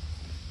oil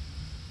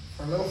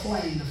for a little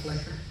flame to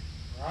flicker.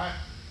 Right.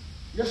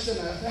 Just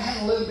enough. They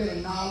had a little bit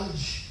of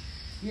knowledge,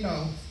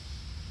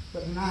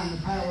 but denying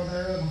the power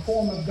thereof, a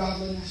form of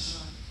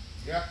godliness.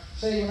 Yeah.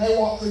 See, when they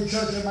walked through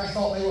church, everybody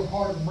thought they were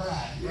part of the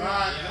bride.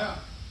 Right. Yeah.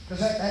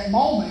 Because at that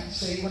moment,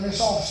 see, when this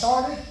all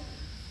started,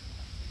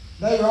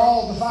 they were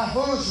all, the 5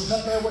 foolish was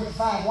up there with the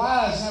 5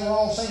 wise, and they were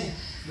all saying,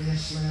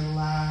 this little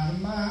light of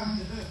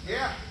mine.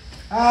 Yeah.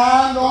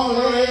 I'm going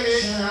to let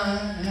it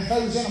shine. And if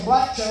they was in a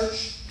black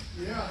church,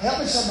 Yeah. help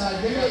me somebody.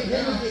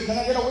 Can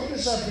I get a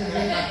witness up here?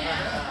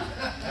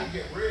 They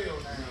get real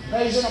now.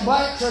 They was in a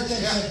black church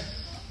and said,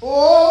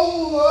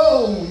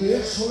 oh,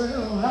 this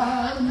little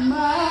light of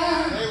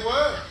mine. They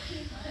would.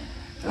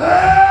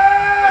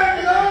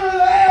 I'm going to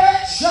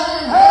let it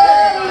shine.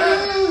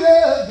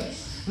 Hallelujah.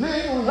 This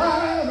little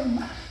light of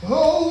mine.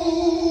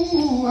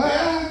 Oh,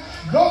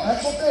 I'm going.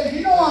 That's what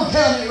they, I'm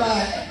telling you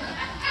right.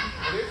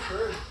 It is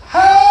true.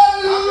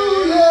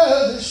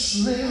 Hallelujah,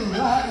 this little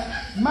light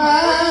of mine.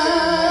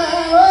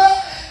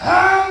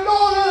 I'm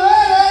gonna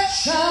let it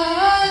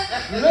shine.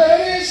 Let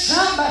it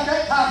shine. Back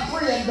that time,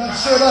 3 and done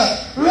stood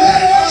up.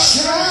 Let it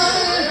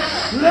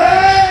shine.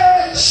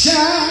 Let it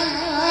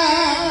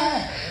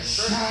shine.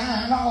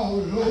 Shine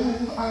all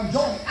over. I'm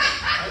enjoying it.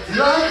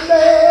 Right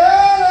there,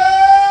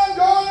 I'm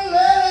gonna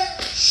let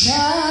it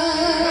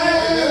shine.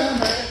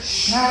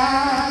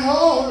 Shine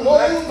all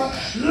over.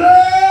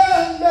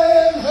 Let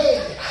it, hey,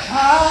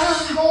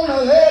 I'm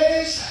gonna let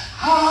it,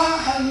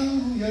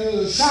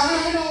 hallelujah,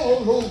 shine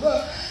all over.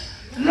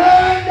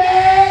 Learn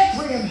that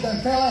friends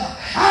done fell out.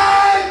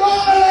 I'm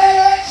gonna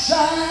let it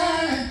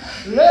shine.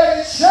 Let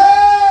it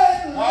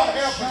shine. God Let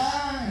it help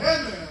shine.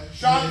 us.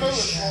 Shine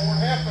foolish, Lord.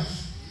 Help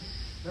us.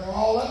 They're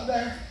all up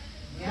there.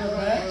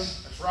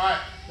 That's right.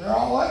 They're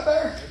all up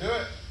there. They do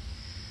it.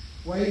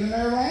 Waving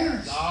their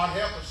lanterns. God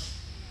help us.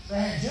 They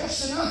had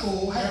just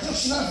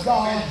snuff gauge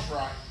That's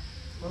right.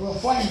 with a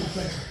little flame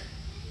flicker.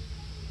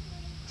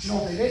 But you know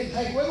what they didn't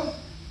take with them?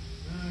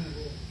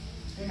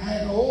 They didn't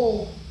have no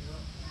oil.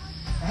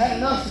 They had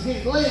enough to get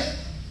it lit,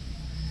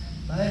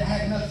 but they didn't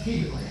have enough to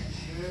keep it lit.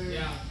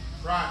 Yeah.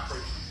 Right,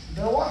 preacher. You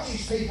better watch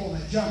these people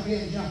that jump in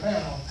and jump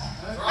out all the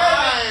time.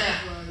 Right.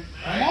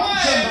 Come on,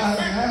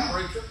 somebody now.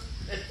 Preacher.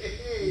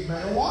 You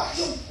better watch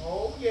them.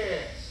 Oh,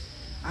 yes.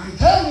 I'm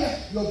telling you,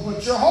 you'll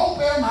put your hope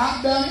in them.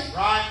 I've done it.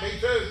 Right, me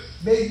too.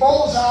 Big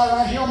bullseye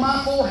right here on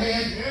my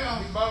forehead. Yeah,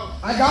 me both.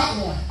 I got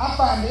one. I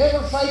find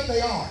every faith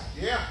they are.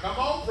 Yeah, come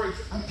on,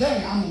 preacher. I'm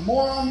telling you, I'm a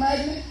moron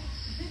magnet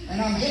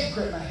and I'm a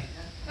hypocrite magnet.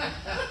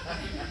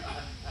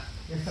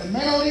 If they're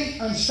mentally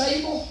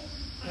unstable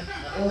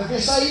or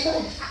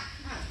disabled,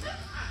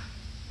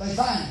 they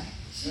find me.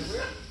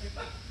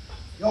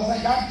 Y'all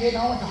think I'm kidding?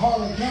 I went to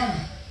Harlan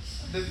County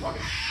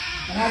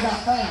and I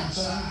got found,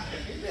 son.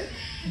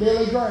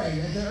 Billy Gray,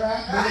 is that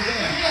right? Billy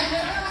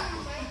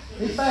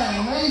Gray. He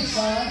found me,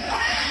 son.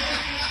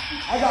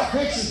 I got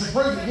pictures to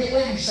prove it. Get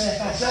with me,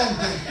 Seth. I'll show them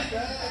to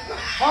you.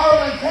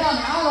 Harlan County.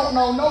 I don't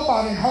know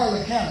nobody in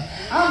Harlan County.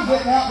 I'm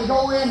getting out to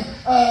go in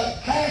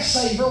Cash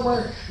Saver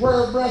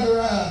where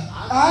Brother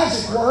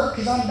Isaac worked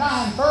because I'm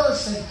dying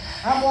first. And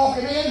I'm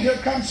walking in. Here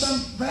comes some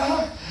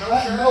fella.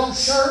 No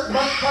shirt,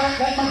 butt crack.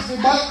 That must be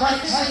butt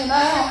cracks hanging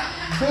out.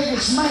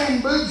 Biggest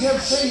man boobs you ever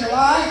seen in your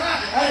life.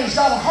 And he's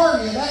got a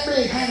hernia that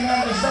big hanging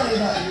out of his belly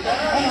button.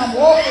 And I'm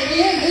walking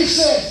in. He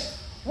says,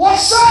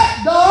 "What's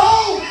up,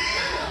 dog?"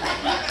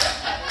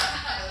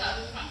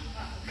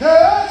 Cuz,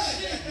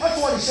 that's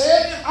what he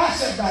said. I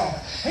said, dog.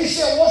 He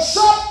said, "What's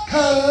up,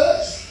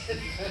 cuz?"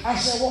 I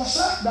said, "What's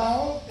up,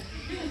 dog?"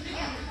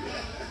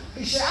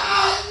 He said,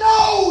 "I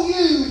know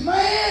you,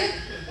 man."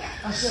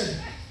 I said,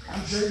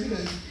 "I'm sure you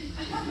do."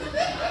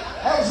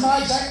 That was my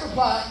exact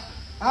reply.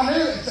 I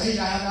knew it.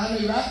 I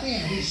knew right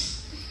then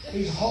he's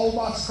a whole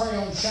box of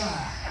crayons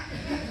shy.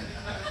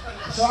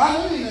 So I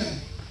knew he knew.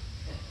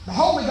 The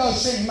Holy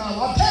Ghost sent him out.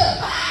 I'll tell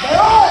you, they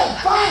all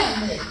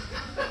find me.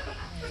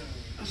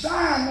 He said,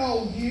 "I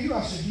know you."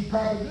 I said, "You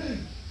probably do."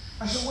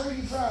 I said, "Where are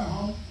you from,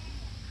 home?"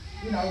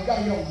 You know, you got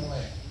to go on the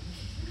left.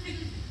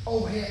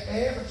 "Over here at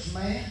Everett's,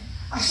 man."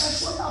 I said,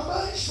 "That's where my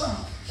buddy's from."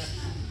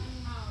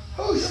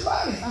 "Who's your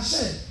buddy?" I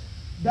said,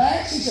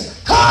 "Dax." He said,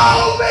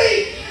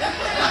 "Kobe!"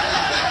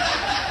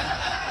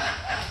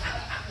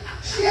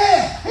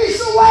 "Yeah." He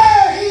said,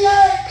 "Where he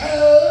at,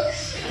 cuz?"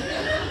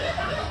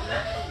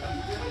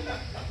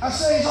 I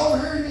said, "He's over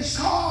here in his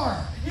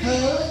car,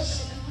 cuz."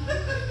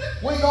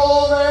 We go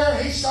over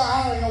there. He started,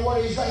 I don't even know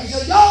what he's doing. He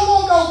said, "Y'all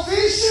want to go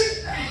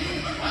fishing?"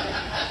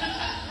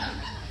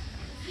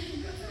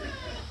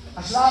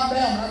 I said, "I'm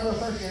down, but I'm real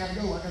thirsty. I got to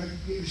go. I got to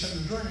get me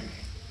something to drink."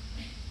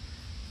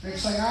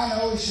 Next thing I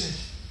know, he says,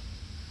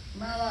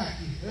 "Man, I like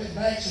you." That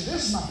back says,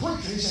 "This is my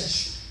preacher." He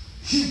says,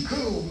 "You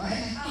cool,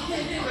 man.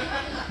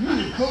 You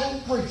a cool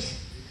preacher."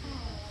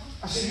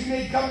 I said, "You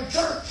need to come to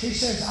church." He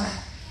says, I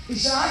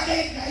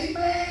can't, hey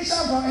man, he said,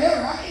 "I'm from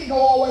heaven. I can't go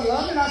all the way to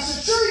London." I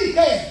said, "Sure you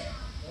can.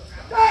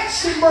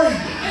 That's can bring you."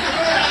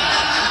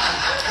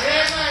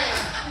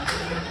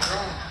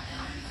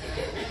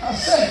 I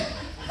said,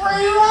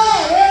 "Free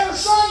ride every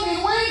Sunday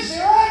and Wednesday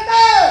right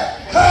there,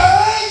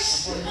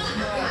 cuz."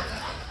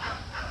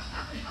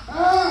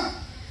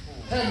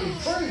 Tell you the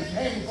truth,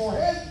 heaven before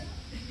heaven.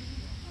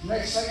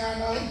 Next thing I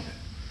know,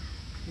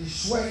 these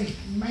sweaty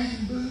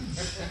man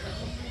boobs.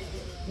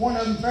 One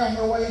of them found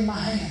their way in my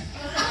hand.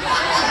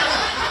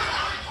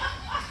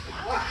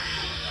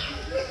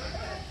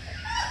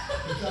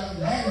 It's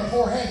hand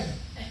before heaven.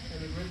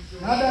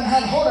 And I done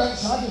had a hold of it,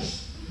 so I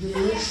just did a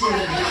real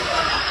scared.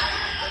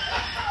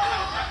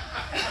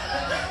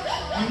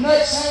 And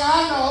next thing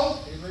I know,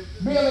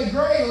 Billy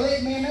Gray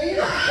licked me in the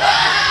ear.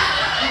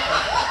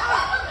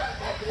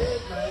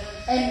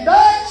 And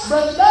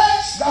Brother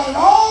Dutch got it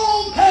all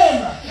on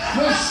camera.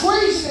 Me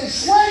squeezing his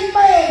sweaty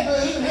man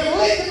boob and him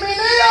licking me in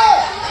the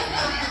ear.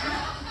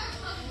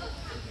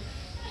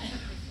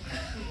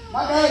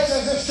 My dad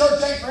says this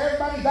church ain't for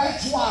everybody,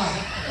 that's why.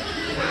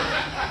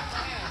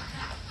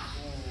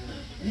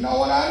 You know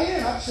what I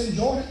did? I just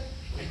enjoyed it.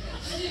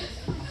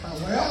 I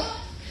thought,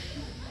 well,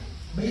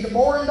 be the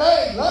boring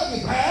day. Love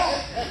you,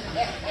 pal.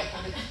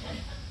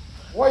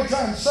 What are you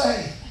trying to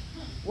say?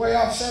 Well,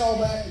 I've said all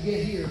that to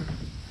get here.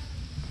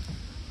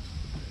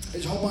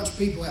 There's a whole bunch of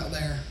people out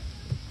there.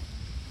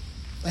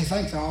 They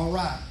think they're all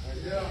right.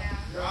 Yeah,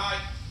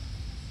 right.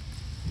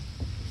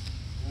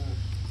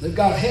 They've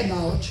got a head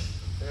knowledge,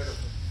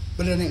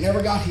 but it ain't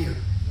never got here.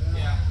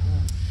 Yeah.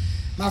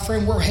 My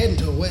friend, we're heading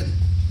to a wedding.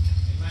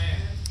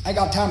 Amen. I ain't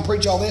got time to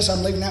preach all this.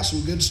 I'm leaving out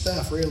some good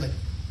stuff, really.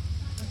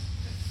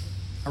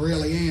 I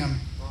really am.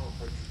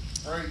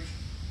 Preach.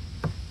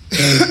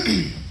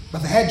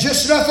 But they had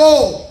just enough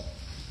oil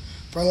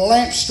for the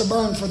lamps to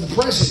burn for the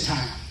present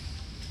time,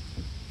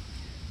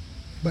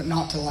 but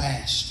not to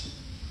last.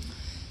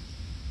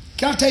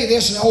 Can I tell you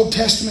this? In the Old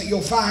Testament,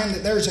 you'll find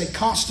that there's a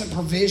constant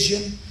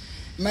provision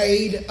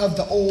made of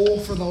the oil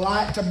for the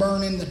light to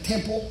burn in the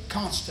temple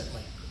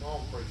constantly.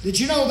 Did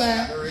you know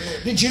that?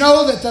 Did you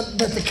know that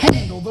the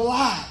candle, the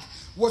light,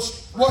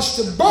 was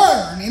to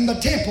burn in the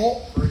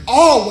temple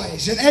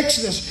always. In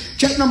Exodus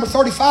chapter number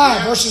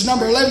 35, verses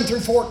number 11 through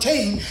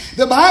 14,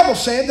 the Bible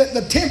said that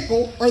the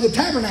temple, or the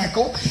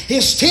tabernacle,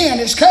 his tent,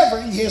 his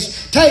covering,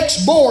 his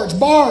takes, boards,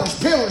 bars,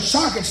 pillars,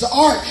 sockets, the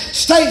ark,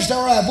 staves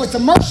thereof, with the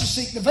mercy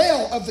seat, the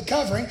veil of the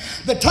covering,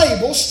 the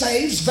table,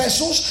 staves,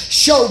 vessels,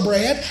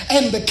 showbread,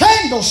 and the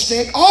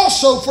candlestick,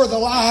 also for the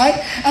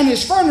light, and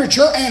his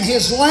furniture, and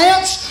his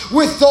lamps,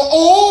 with the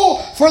oil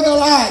for the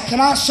light. Can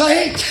I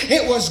say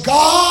it was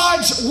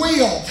God's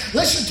will?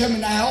 Listen to me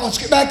now. Let's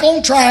get back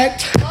on track.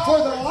 For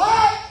the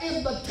light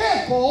in the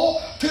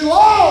temple to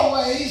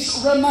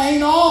always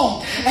remain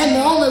on. And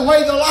the only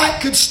way the light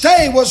could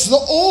stay was the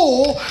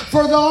oil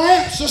for the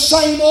lamps, the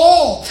same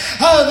oil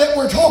that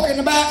we're talking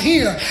about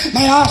here.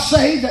 May I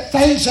say that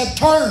things have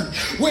turned.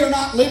 We're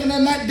not living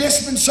in that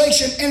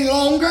dispensation any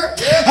longer.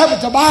 But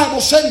the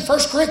Bible said in 1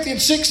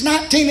 Corinthians 6,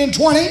 19 and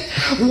 20,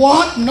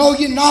 what? Know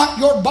ye not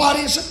your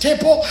body is a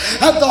temple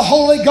of the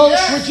Holy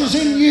Ghost which is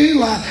in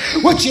you,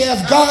 which ye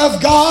have got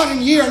of God,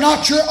 and ye are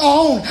not your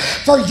own,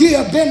 for ye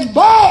have been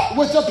bought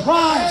with a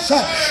price.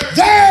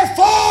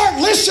 Therefore,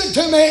 listen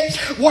to me,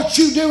 what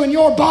you do in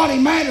your body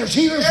matters.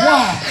 Here's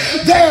why.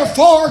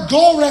 Therefore,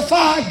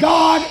 glorify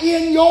God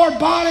in your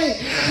body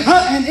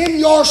and in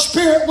your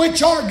spirit,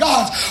 which are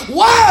God's.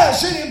 Why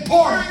is it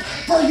important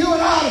for you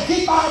and I to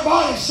keep our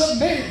bodies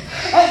submitted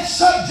and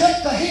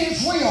subject to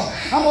His will?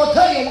 I'm going to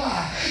tell you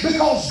why.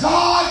 Because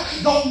God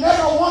don't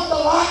never want the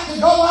light to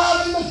go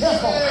out in the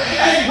temple.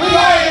 And we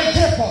are the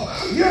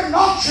temple. You're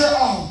not your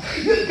own.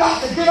 You've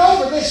got to get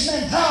over this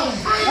mentality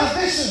of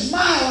this is my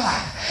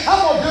life.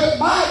 I'm going to do it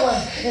my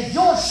way. If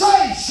you're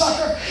saved,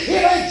 sucker, it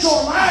ain't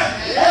your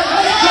life. It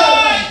ain't your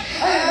way.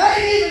 And it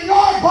ain't even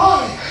your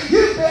body.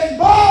 You've been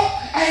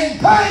bought and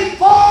paid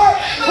for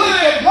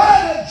with the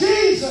blood of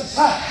Jesus.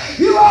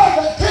 You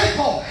are the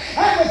temple.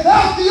 And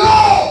without the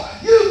oil,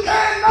 you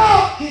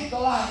cannot keep the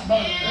light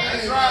burning.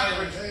 That's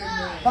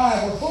right.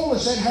 Right, we're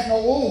foolish and have no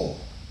oil.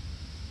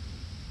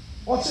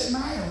 What's it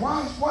matter?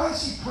 Why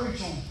does he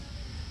preach on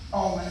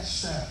all that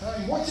stuff? I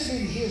mean, what's it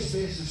in his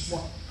business?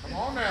 What Come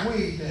on now.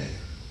 we do?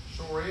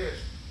 Sure is.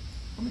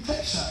 Let me tell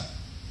you something.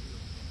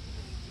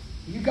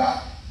 You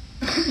got,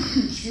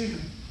 excuse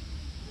me,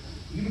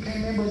 you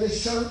became a member of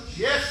this church.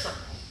 Yes, sir.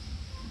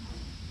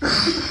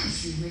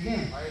 Excuse me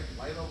again.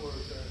 Lay over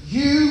there.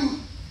 You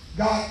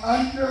got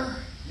under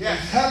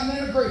Yes. the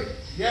covenant agreement.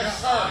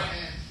 Yes, sir.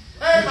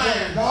 Between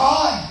Amen.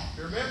 God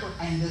You remember?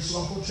 and this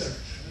local church.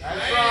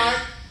 That's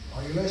right.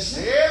 Are you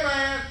listening?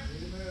 Amen.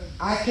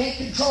 I can't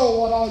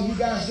control what all you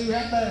guys do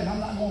out there, and I'm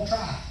not going to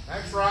try.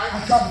 That's right.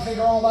 I tried to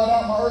figure all that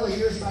out in my early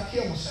years, but I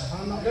killed myself.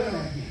 I'm not doing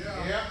that again.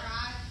 Yeah.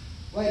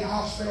 Lay in the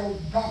hospital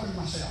talking to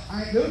myself.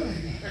 I ain't doing it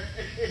again.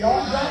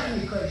 Y'all driving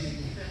me crazy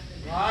again.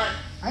 Right.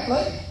 I ain't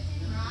letting you.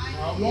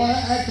 You want to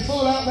act the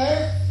fool out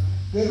there?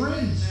 Good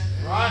riddance.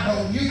 Right.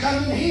 But when you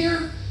come in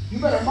here, you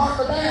better mark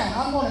her down.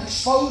 I'm going to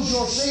expose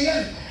your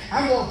sin.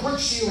 I'm going to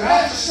preach to your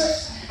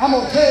righteousness. I'm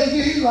going to tell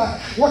you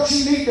what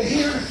you need to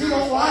hear. If you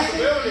don't like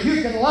it,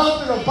 you can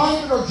lump it or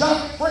bump it or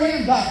jump it,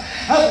 friend. But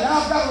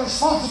I've got a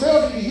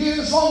responsibility to you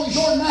as long as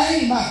your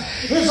name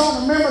is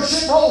on the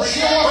membership roll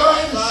still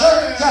in the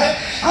church.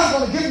 I'm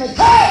going to give an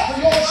account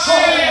for your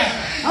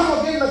soul. I'm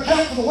going to give an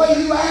account for the way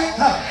you act.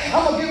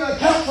 I'm going to give an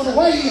account for the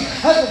way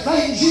the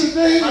things you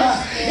do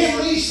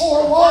in these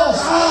four walls.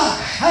 I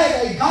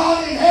have a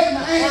God in heaven to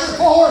answer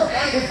for.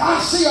 If I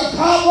see a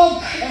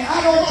problem and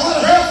I don't try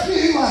to help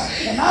you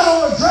and I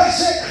don't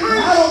address it and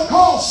I don't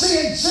call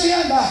sin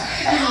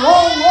and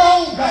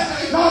wrong,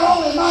 not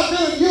only am I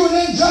doing you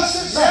an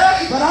injustice,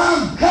 but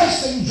I'm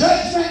casting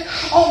judgment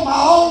on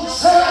my own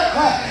self.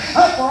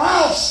 For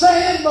I'll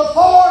stand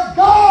before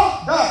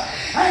God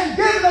and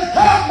give an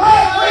account,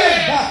 my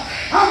friend.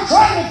 I'm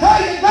trying to tell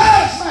you, it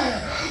does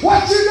matter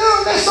what you do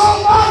in this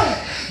old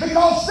body,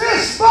 because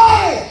this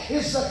body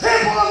is the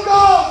temple of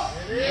God.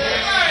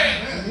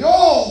 And the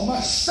oil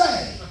must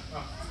stay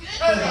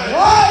for the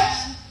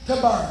light to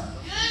burn.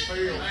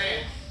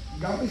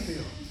 You got to be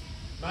filled.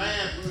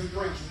 Man,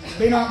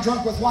 Be not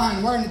drunk with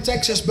wine wherein it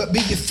takes us, but be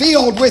ye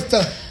filled with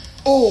the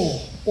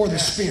oil or the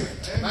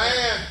Spirit.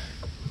 man.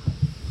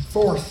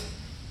 Fourth,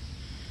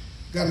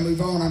 got to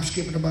move on. I'm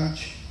skipping a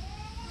bunch.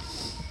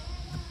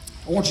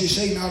 I want you to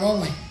see not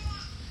only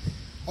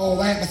all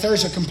that, but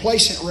there's a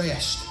complacent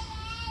rest.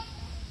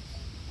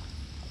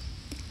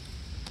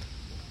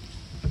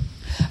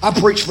 I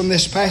preached from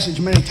this passage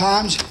many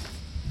times.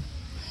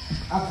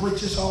 I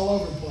preach this all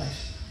over the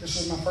place. This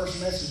is my first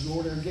message,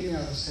 Lord, ever get me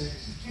out of this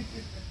text.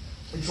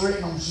 It's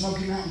written on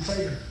Smoky Mountain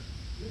Trader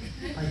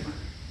paper.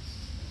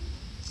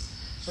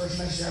 First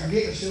message I ever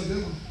get, but still a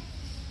good one.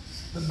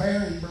 The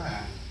barren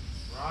bride.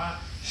 Right.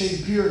 See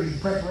the purity, the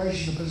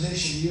preparation, the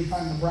position. You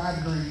find the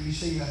bridegroom. You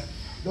see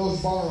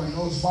those borrowing,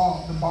 those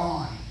bought, the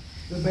bond,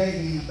 the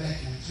begging and the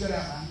beckoning. It's a good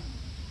outline.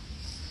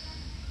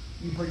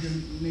 You preacher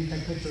need to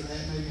take a picture of that.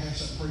 Maybe have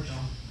something to preach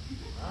on.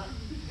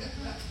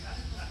 Right.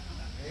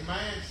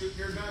 Amen. Shoot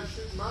your gun,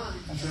 shoot mine.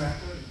 That's right.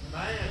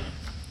 Man.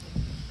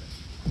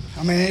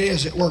 I mean, it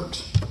is. It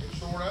works. It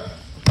sure does.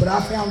 But I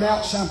found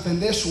out something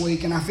this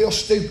week, and I feel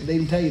stupid to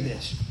even tell you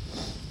this.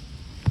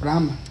 But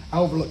I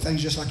overlook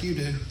things just like you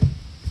do.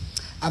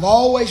 I've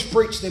always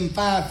preached them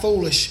 5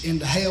 foolish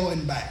into hell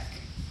and back.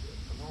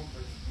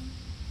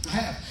 I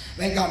have.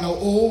 They ain't got no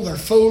oil. They're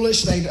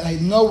foolish. They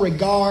have no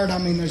regard. I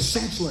mean, they're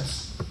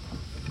senseless.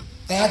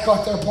 They act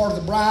like they're part of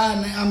the bride.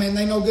 I mean,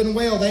 they know good and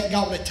well they ain't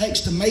got what it takes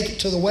to make it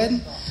to the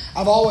wedding.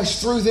 I've always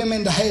threw them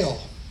into hell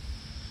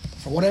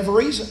for whatever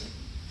reason.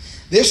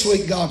 This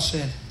week, God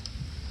said,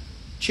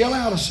 chill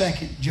out a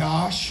second,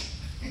 Josh.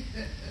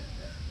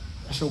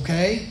 That's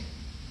okay.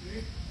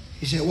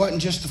 He said it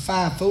wasn't just the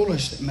 5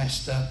 foolish that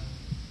messed up.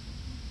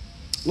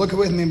 Look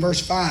with me in verse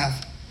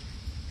 5.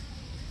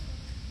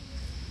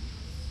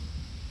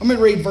 Let me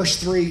read verse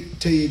 3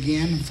 to you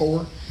again and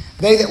 4.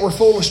 They that were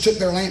foolish took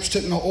their lamps,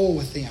 took no oil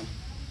with them.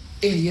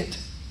 Idiot.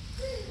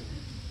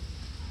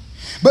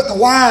 But the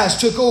wise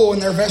took oil in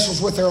their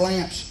vessels with their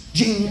lamps.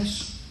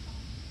 Genius.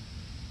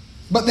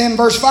 But then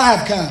verse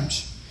 5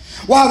 comes.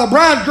 While the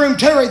bridegroom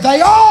tarried,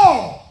 they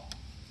all.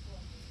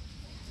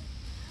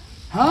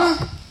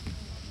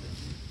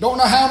 Don't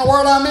know how in the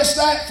world I missed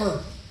that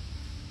for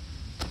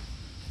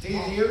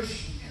 10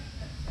 years.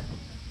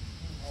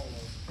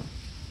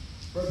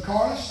 Brother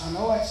Carlos, I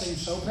know that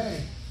seems so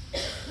petty,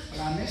 but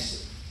I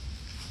missed it.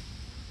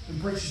 Been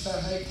preaching since I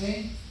was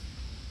 18,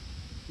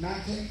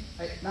 19,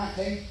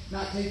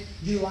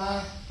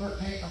 July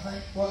 13th, I think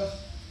it was,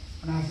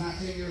 when I was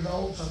 19 years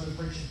old, so I've been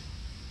preaching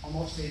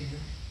almost 10 years.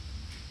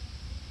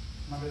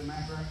 Am I doing the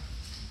math right?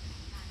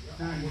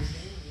 9 years.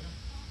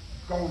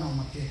 Going on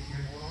my 10th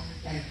year.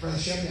 And Brother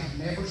Shelby, I've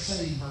never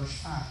seen verse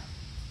 5.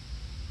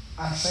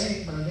 I've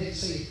seen it, but I didn't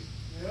see it.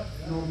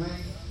 You know what I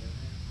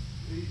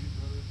mean?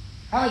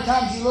 How many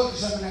times you look at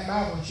something in that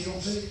Bible and you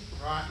don't see it?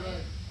 Right.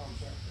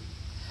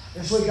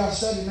 This week I was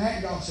studying that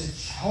and God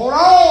said, hold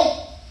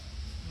on.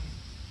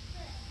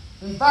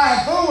 And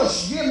 5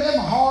 foolish, give them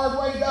a hard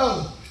way to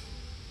go.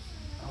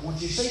 I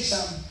want you to see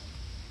something.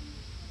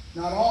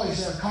 Not only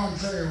is there a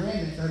contrary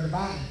remnant, they're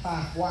divided,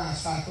 5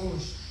 wise, 5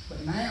 foolish.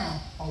 But now,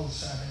 all of a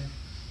sudden,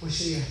 we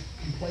see a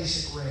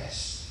complacent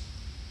rest.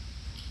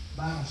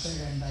 The Bible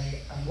said,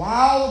 and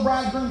while the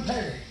bridegroom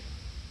tarried,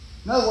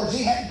 in other words,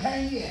 he hadn't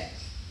came yet,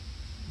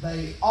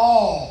 they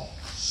all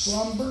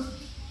slumbered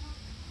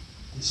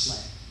and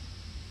slept.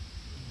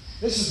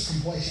 This is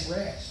complacent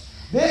rest.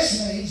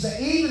 This means that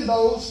even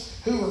those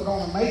who are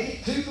going to make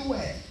it to the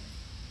wedding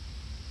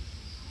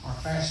are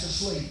fast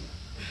asleep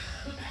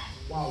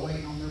while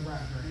waiting on their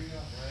bridegroom.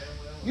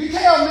 You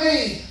tell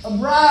me a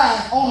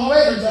bride on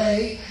wedding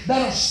day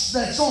that's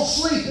going to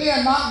sleep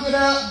in, not get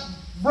up,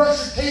 brush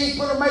her teeth,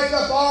 put her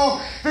makeup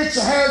on, fix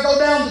her hair, go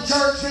down to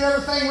church, get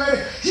everything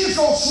ready. She's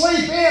going to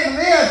sleep in, and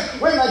then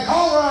when they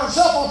call her on her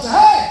cell phone and say,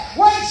 hey,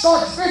 wedding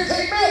starts in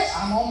 15 minutes,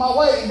 I'm on my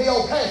way and be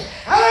okay.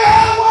 How do you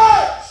have it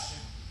works?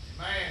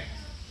 Man.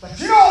 But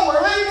you know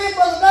what we're living in,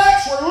 Brother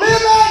Dax? We're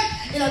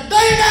living in a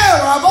day and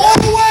hour. I've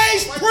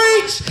always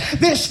preached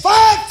this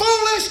 5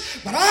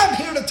 foolish, but I'm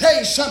here to tell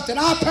you something.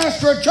 I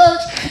pastor a church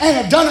and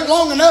have done it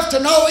long enough to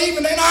know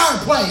even in our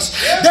place,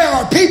 there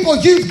are people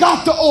you've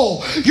got to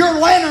oil. Your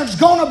lantern's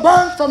going to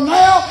burn from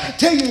now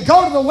till you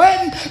go to the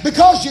wedding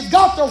because you've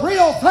got the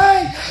real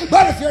thing.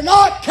 But if you're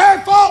not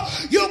careful,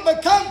 you'll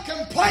become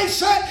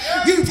complacent.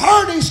 You've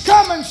heard He's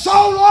coming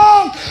so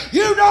long,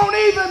 you don't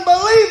even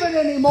believe it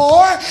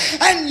anymore,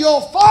 and you'll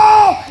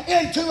fall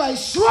into a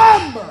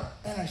slumber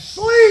and a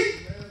sleep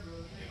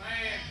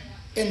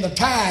in the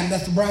time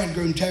that the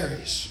bridegroom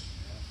tarries.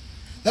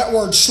 That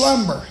word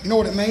slumber, you know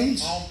what it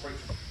means?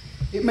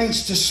 It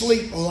means to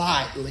sleep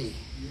lightly.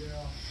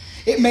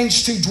 It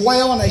means to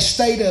dwell in a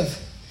state of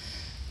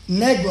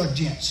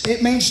negligence.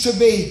 It means to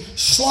be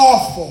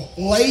slothful,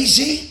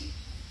 lazy,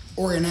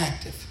 or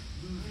inactive.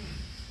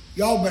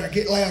 Y'all better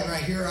get loud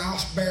right here.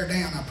 I'll bear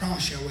down. I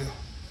promise you I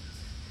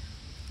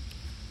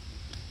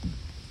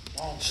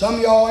will. Some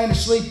of y'all ain't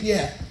asleep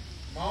yet.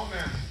 Come on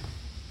now.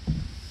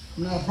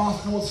 I'm not a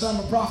prophet nor the son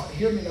of a prophet.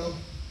 Hear me though.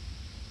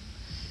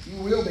 You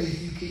will be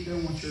if you keep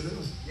doing what you're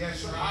doing. Yes,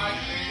 sir. Right.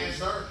 Yes,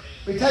 sir.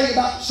 Let me tell you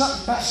about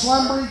something about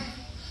slumbering.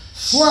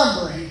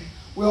 Slumbering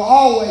will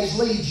always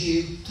lead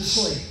you to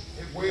sleep.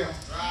 It will.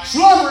 Right.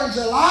 Slumbering's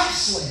a light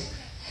sleep.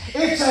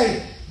 It's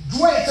a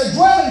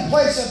dwelling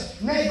place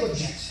of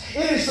negligence.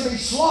 It is to be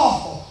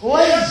slothful,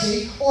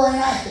 lazy, or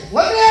inactive.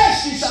 Let me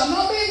ask you something. I'm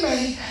not being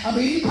mean. I'm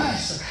being your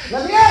pastor.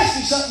 Let me ask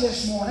you something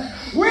this morning.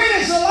 When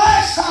is the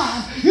last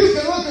time you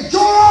can look at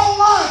your own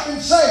life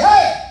and say,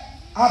 hey,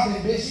 I've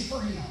been busy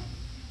for Him?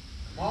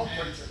 Come on,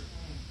 preacher.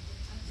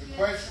 Good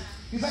question.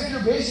 You think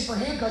you're busy for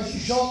Him because you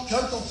show up to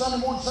church on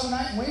Sunday morning, Sunday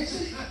night, and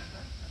Wednesday?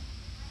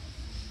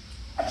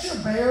 That's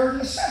your bare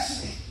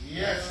necessity.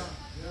 Yes, sir.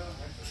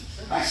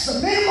 That's the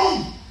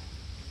minimum.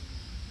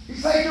 You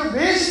think you're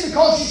busy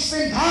because you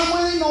spend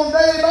time with Him on a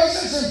daily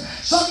basis? And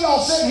some of y'all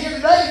sitting here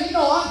today, you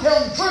know I'm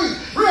telling the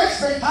truth. We haven't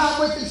spent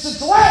time with Him since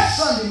the last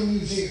Sunday when He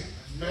was here.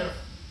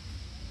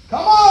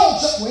 Come on.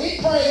 So we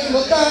ain't praying.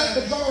 Look up.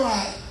 It's all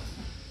right.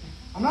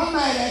 I'm not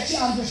mad at you.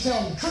 I'm just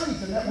telling the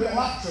truth, and that we don't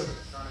like truth.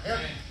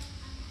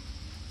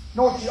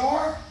 Know what you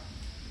are?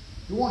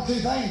 You want two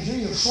things. You're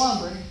either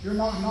slumbering, you're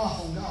knocking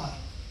off on God,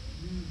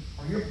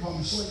 or you're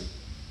falling asleep.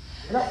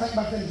 I got to think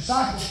about them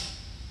disciples.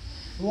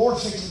 The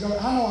Lord's fixing to go.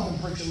 I know I've been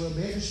preaching a little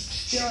bit.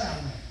 Just chill out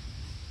a minute.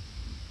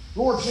 The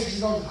Lord's fixing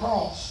to go to the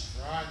cross.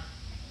 Right.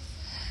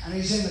 And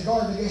he's in the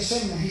Garden of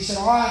Gethsemane. He said,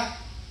 all right,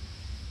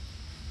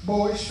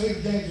 boys,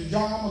 Peter, James, and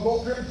John, I'm going to go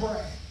up here and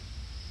pray.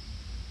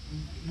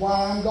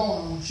 While I'm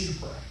gone, I want you to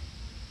pray.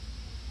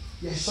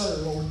 Yes,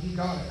 sir, Lord, you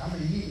got it. I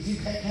mean, if you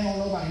can't count on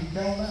nobody, you can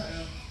count on us.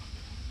 Yeah.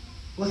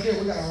 Look here,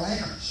 we got our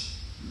lanterns.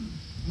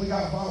 We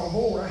got a bottle of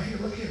oil right here.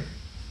 Look here.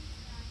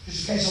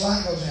 Just in case the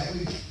light goes out,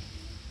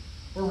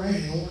 we're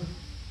ready, Lord.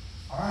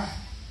 All right.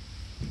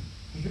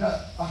 Keep it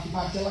up.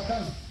 Occupy till I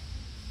come.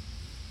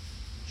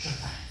 Sure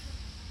thing.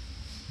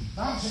 The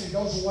Bible said it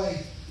goes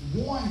away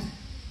 1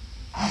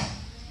 hour.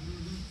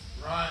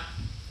 Right.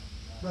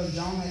 Brother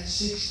John, that's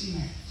 60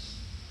 minutes.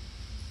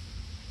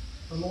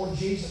 The Lord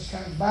Jesus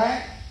comes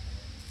back.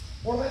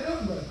 What are they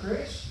doing, Brother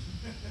Chris?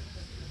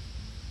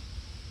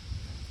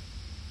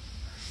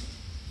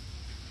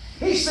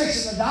 He's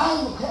fixing to die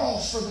on the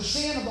cross for the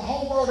sin of the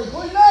whole world,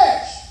 including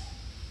theirs.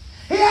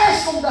 He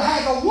asked them to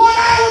have a 1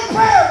 hour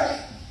prayer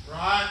meeting.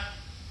 Right.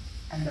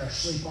 And they're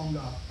asleep on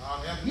God.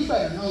 God, you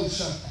better know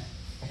something.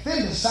 If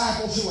them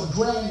disciples who are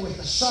dwelling with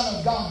the Son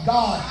of God,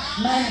 God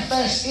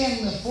manifest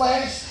in the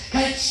flesh,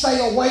 can't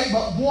stay awake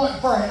but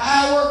for an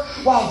hour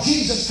while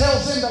Jesus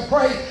tells them to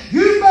pray,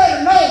 you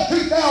better know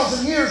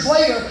 2,000 years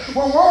later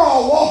when we're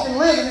all walking,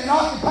 living, and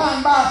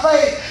occupying by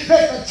faith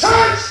that the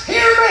church,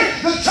 hear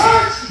me, the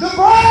church, the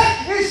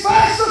bride is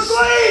fast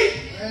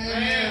asleep.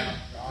 Amen.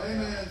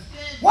 Amen.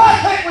 Why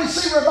can't we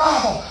see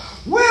revival?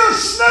 We're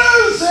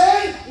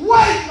snoozing,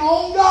 waiting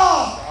on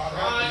God.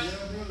 Right.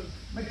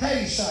 Let me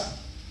tell you something.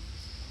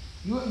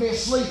 You wouldn't be a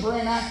sleeper,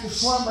 inactive,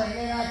 slumbering,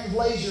 inactive,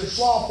 lazy, or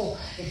slothful.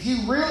 If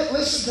you really,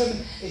 listen to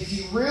me, if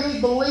you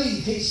really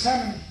believe He's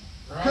coming,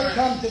 could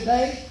come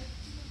today,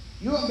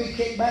 you wouldn't be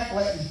kicked back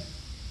letting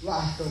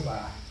life go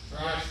by.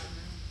 Right.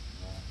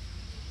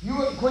 You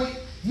wouldn't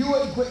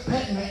quit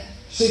petting that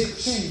secret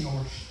sin of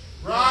yours.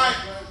 Right.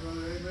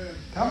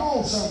 Come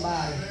on,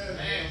 somebody.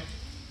 Amen.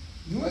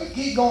 You wouldn't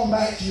keep going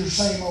back to your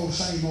same old,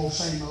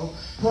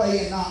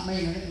 praying, not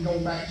meaning it, and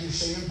going back to your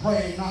sin,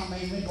 praying, not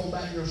meaning it, going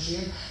back to your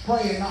sin,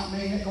 praying, not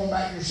meaning it, going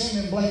back to your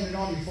sin, and blaming it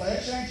on your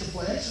flesh. It ain't your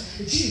flesh,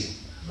 it's you.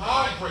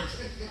 My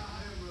preacher.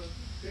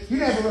 You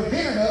never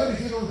repented of it.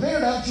 If you'd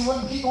repented of it, you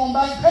wouldn't keep going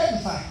back and petting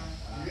things.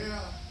 Yeah.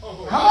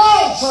 Come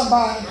on,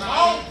 somebody. Come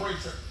on,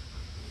 preacher.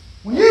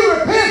 When you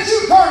repent,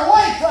 you turn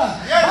away from it.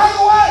 Yes. By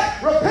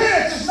the way,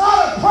 repentance is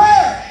not a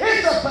prayer,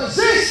 it's a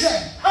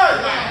position.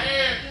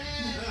 Amen.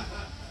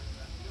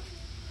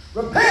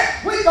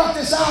 Repent. We've got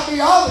this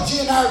ideology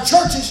in our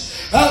churches.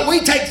 We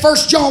take 1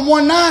 John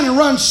 1:9 and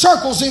run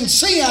circles in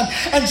sin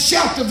and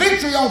shout the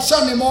victory on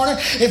Sunday morning.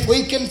 If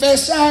we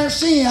confess our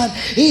sin,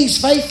 He's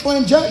faithful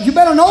and just. You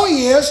better know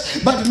He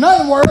is. But in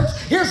other words,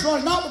 here's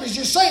not what He's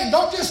just saying.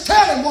 Don't just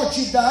tell Him what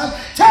you've done.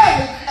 Tell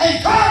Him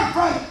and turn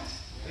from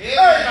it.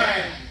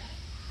 Amen.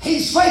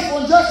 He's faithful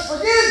and just to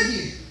forgive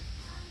you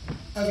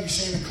of your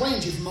sin and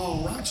cleanse you from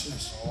all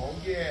unrighteousness. Oh,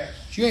 yes.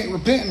 But you ain't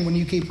repenting when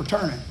you keep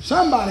returning.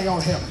 Somebody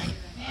ought to help me.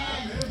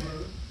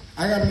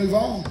 I got to move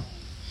on.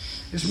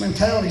 This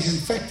mentality's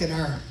infected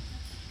our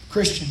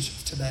Christians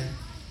of today.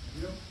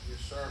 Yes,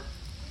 sir.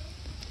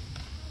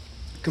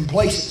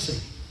 Complacency.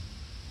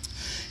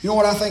 You know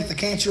what I think the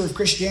cancer of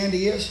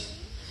Christianity is?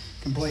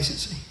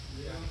 Complacency.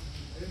 Yeah.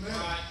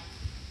 Amen.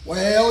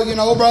 Well, you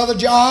know, Brother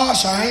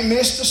Josh, I ain't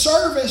missed a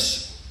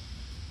service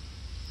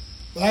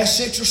the last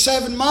 6 or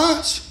 7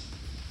 months.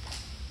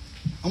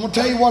 I'm going to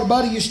tell you what a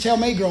buddy used to tell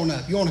me growing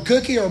up. You want a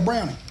cookie or a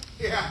brownie?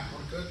 Yeah.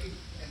 Cookie.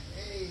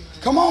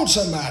 Come on,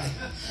 somebody.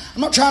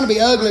 I'm not trying to be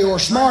ugly or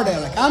smart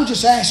aleck. I'm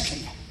just asking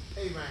you.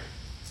 Amen.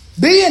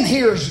 Being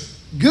here is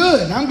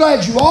good, and I'm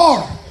glad you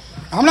are.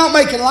 I'm not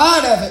making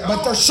light of it,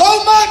 but there's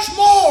so much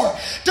more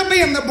to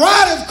being the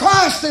bride of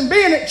Christ than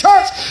being at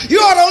church. You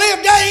ought to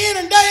live day in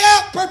and day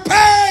out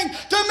preparing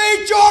to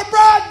meet your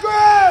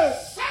bridegroom.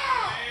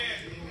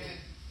 Amen.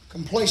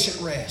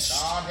 Complacent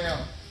rest. God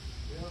help.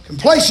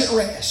 Complacent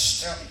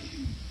rest. Help.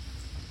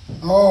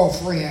 Oh,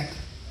 friend.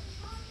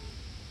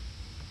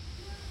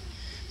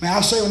 May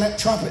I say when that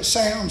trumpet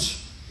sounds,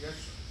 Yes,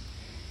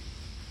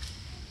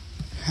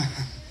 sir.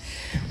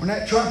 when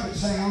that trumpet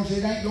sounds,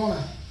 it ain't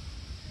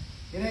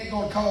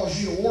gonna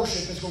cause you to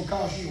worship, it's gonna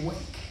cause you to wink.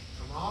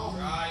 Come on.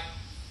 Right.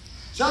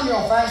 Some of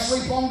y'all fast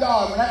asleep on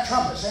God. When that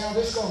trumpet sounds,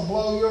 it's gonna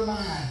blow your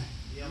mind.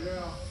 Yeah.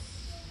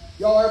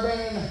 Y'all ever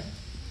been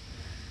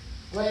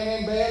laying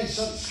in bed and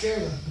something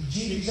scared the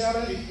bejeebies out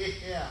of you?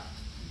 Yeah.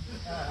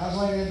 I was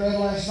laying in bed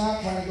last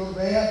night trying to go to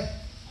bed.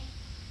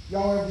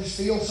 Y'all ever just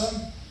feel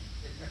something?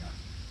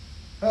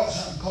 Felt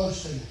something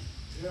close to me.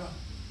 Yeah.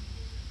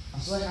 I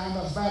was laying, I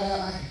was about out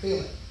and I could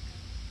feel it.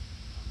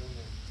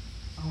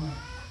 I went,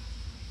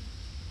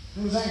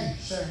 it was Amy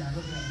staring there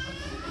looking at me.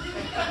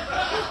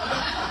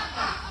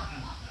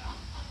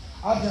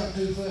 I jumped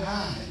 2 foot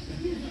high.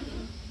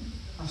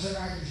 I said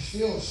I could just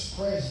feel His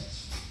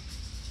presence.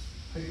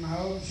 Picked my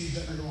hoe, she's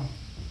sitting there going,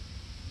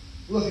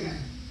 looking at me.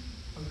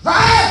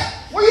 Zion,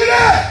 what are you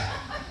doing?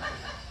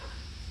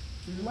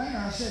 She was laying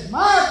there. I said,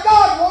 my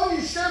God, woman,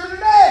 you scare me to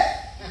death.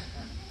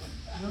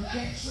 You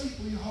can't sleep.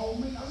 Will you hold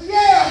me? I said,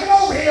 yeah, get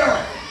over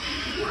here.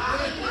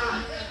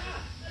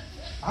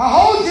 I'll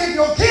hold you if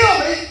you'll kill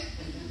me.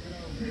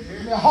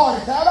 Give me a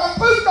heart attack. I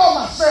pooped on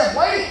myself,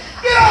 lady.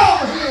 Get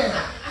over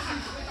here.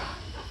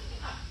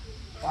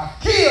 If I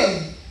kill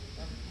you,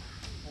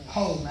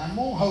 hold me. I'm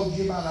going to hold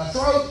you by the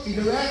throat if you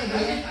do that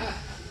again.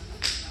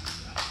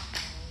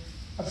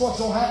 That's what's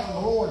going to happen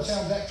when the Lord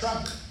sounds that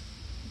trumpet.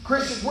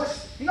 Christians,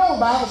 you know the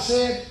Bible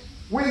said,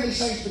 when these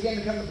things begin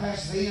to come to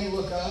pass, the end,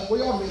 look up.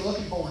 We ought to be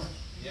looking for them.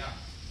 Yeah.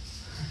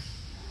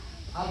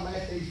 I've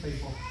met these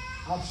people.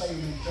 I've seen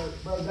them in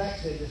church. Brother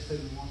Dax did this to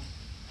me once.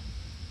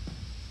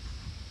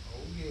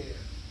 Oh, yeah.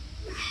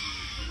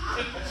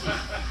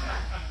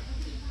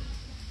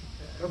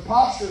 Their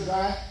posture's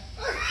right,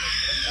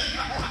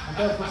 but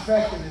their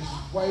perspective is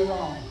way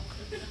wrong.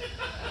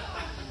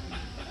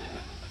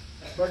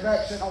 Brother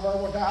Dax sitting over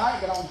there one time, I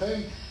didn't get on to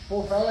him.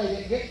 Poor fella, he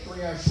didn't get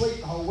 3 hours sleep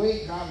the whole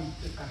week. Driving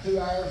 2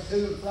 hours to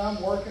and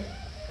from, working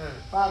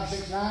 5 or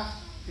 6 nights.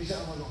 He said,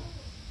 "Oh my God,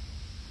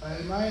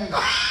 amen."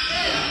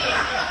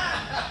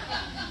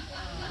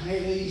 And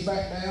he'd ease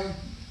back down.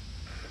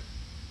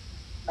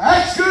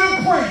 That's good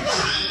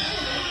preaching.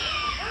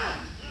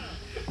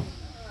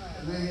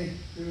 And then he'd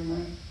do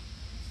amen.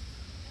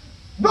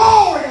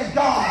 Glory to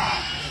God.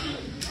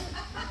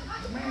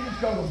 Man,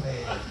 just go to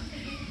bed.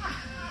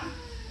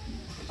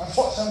 That's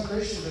what some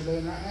Christians are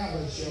doing right now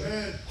with the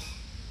children.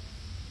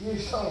 You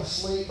just go to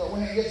sleep, but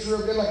when it gets real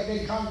good, like it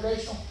did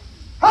congregational,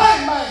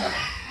 hey man!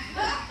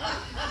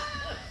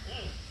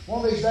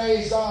 One of these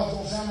days, God's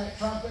going to sound that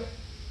trumpet,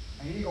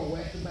 and you're going to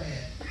wet the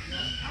bed.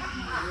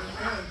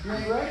 You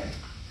ain't ready?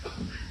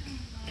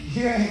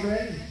 You ain't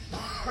ready?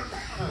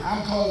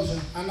 I'm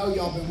closing. I know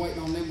y'all been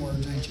waiting on them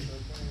words, ain't you?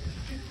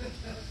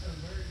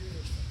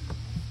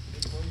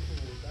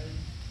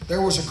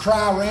 There was a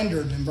cry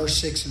rendered in verse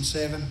 6 and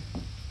 7.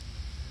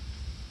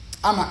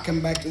 I might come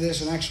back to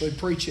this and actually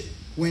preach it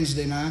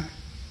Wednesday night.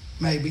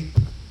 Maybe.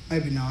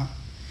 Maybe not.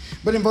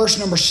 But in verse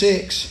number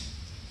 6,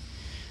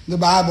 the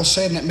Bible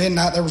said, at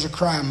midnight there was a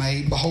cry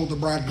made, behold, the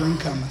bridegroom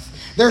cometh.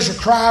 There's a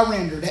cry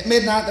rendered. At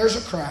midnight there's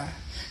a cry.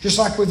 Just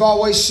like we've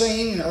always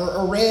seen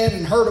or read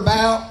and heard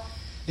about.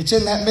 It's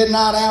in that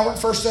midnight hour. 1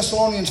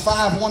 Thessalonians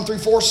 5, 1 through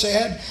 4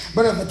 said,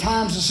 but of the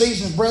times and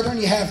seasons, brethren,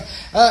 you have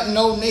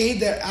no need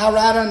that I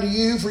write unto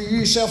you, for you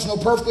yourselves know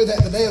perfectly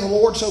that the day of the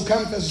Lord so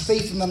cometh as a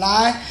thief in the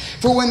night.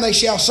 For when they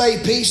shall say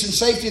peace and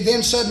safety,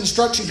 then sudden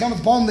destruction cometh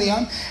upon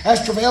them,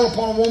 as travail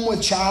upon a woman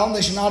with child,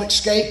 they shall not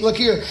escape. Look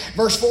here,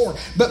 verse 4.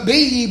 But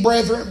ye,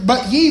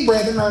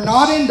 brethren, are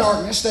not in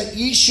darkness, that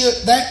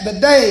the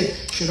day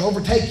should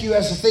overtake you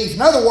as a thief.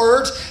 In other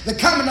words, the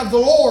coming of the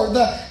Lord,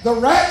 the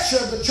rapture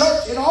of the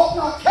church, it ought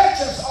not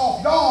catch us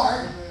off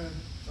guard.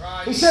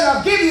 Right. He said,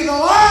 I'll give you the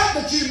light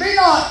that you be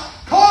not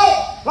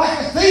caught like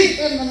a thief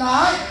in the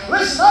night.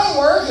 Listen, in other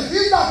words, if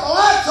you've got the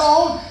lights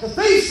on, the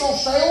thief's going to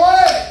stay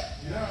away.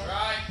 Yeah.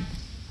 Right.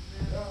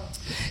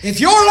 If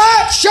your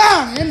light's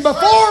shining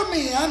before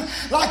men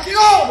like it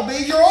ought to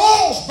be, your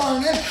oil's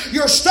burning,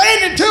 you're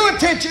standing to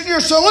attention,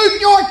 you're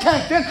saluting your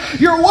captain,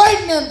 you're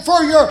waiting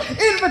for your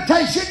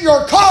invitation,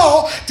 your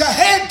call to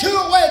head to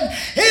a wedding,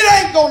 it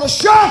ain't going to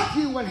shock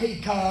you when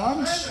he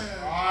comes.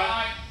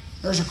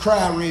 There's a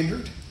cry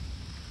rendered.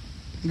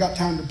 I've got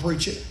time to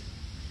preach it.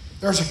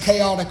 There's a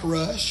chaotic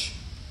rush.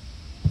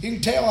 You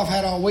can tell I've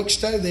had all week to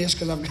study this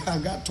because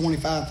I've got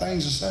 25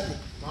 things to say.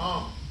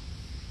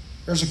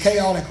 There's a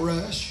chaotic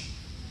rush.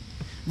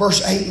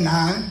 Verse 8 and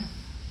 9.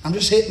 I'm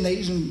just hitting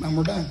these and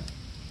we're done.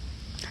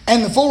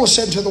 And the fool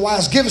said to the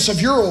wise, give us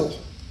of your oil,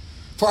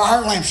 for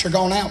our lamps are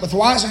gone out. But the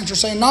wise answer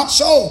saying, not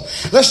so,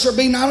 lest there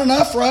be not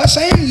enough for us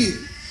and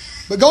you.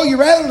 But go ye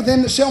rather to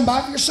them that sell and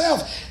buy for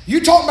yourself.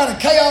 You talk about a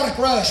chaotic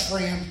rush,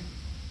 friend.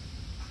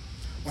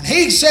 When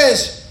he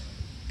says,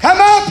 come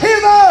up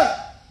hither,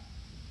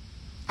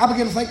 I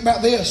begin to think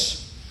about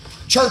this.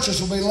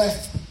 Churches will be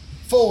left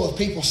full of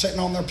people sitting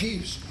on their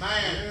pews.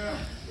 Man.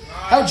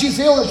 How would you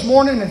feel this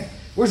morning if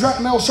we was right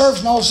in the middle of service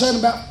and all of a sudden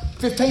about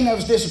 15 of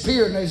us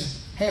disappeared and there's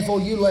a handful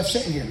of you left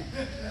sitting here?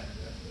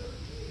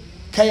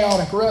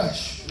 Chaotic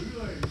rush.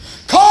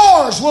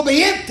 Cars will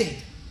be empty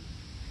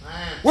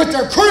with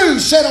their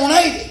crews set on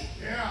 80.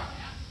 Yeah.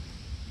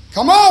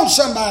 Come on,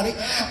 somebody.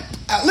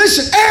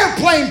 Listen,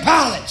 airplane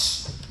pilots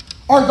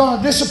are going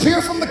to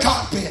disappear from the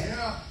cockpit.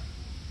 Yeah.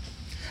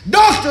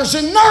 Doctors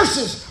and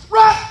nurses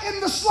right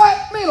in the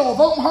slap middle of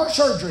open heart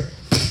surgery.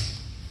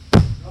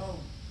 Oh.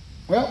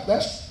 Well,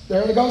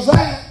 there goes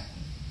that.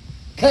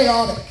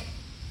 Chaotic.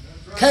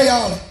 Right.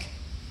 Chaotic.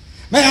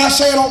 May I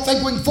say, I don't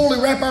think we can fully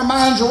wrap our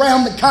minds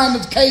around the kind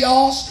of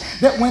chaos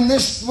that when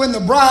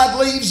the bride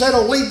leaves,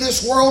 that'll leave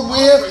this world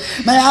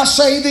with. May I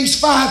say, these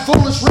 5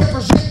 foolish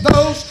represent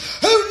those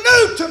who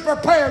knew to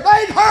prepare.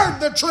 They'd heard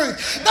the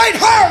truth. They'd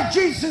heard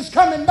Jesus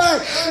coming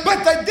back.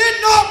 But they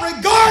did not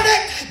regard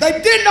it. They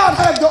did not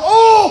have the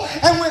oil.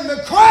 And when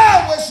the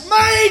cry was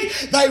made,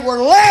 they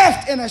were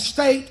left in a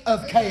state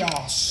of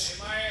chaos.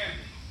 Amen.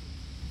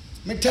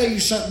 Let me tell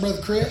you something,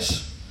 Brother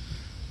Chris.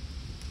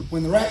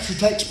 When the rapture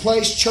takes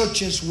place,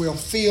 churches will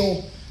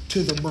fill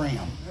to the brim.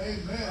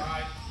 Amen.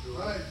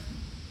 Right.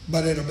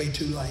 But it'll be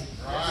too late.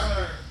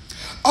 Right.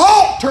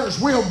 Altars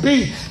will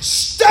be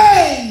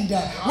stained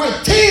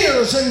with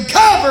tears and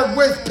covered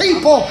with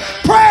people.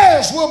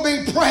 Prayers will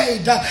be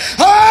prayed.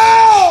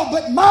 Oh,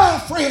 but my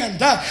friend,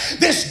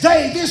 this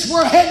day, this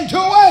we're heading to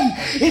one,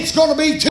 it's going to be too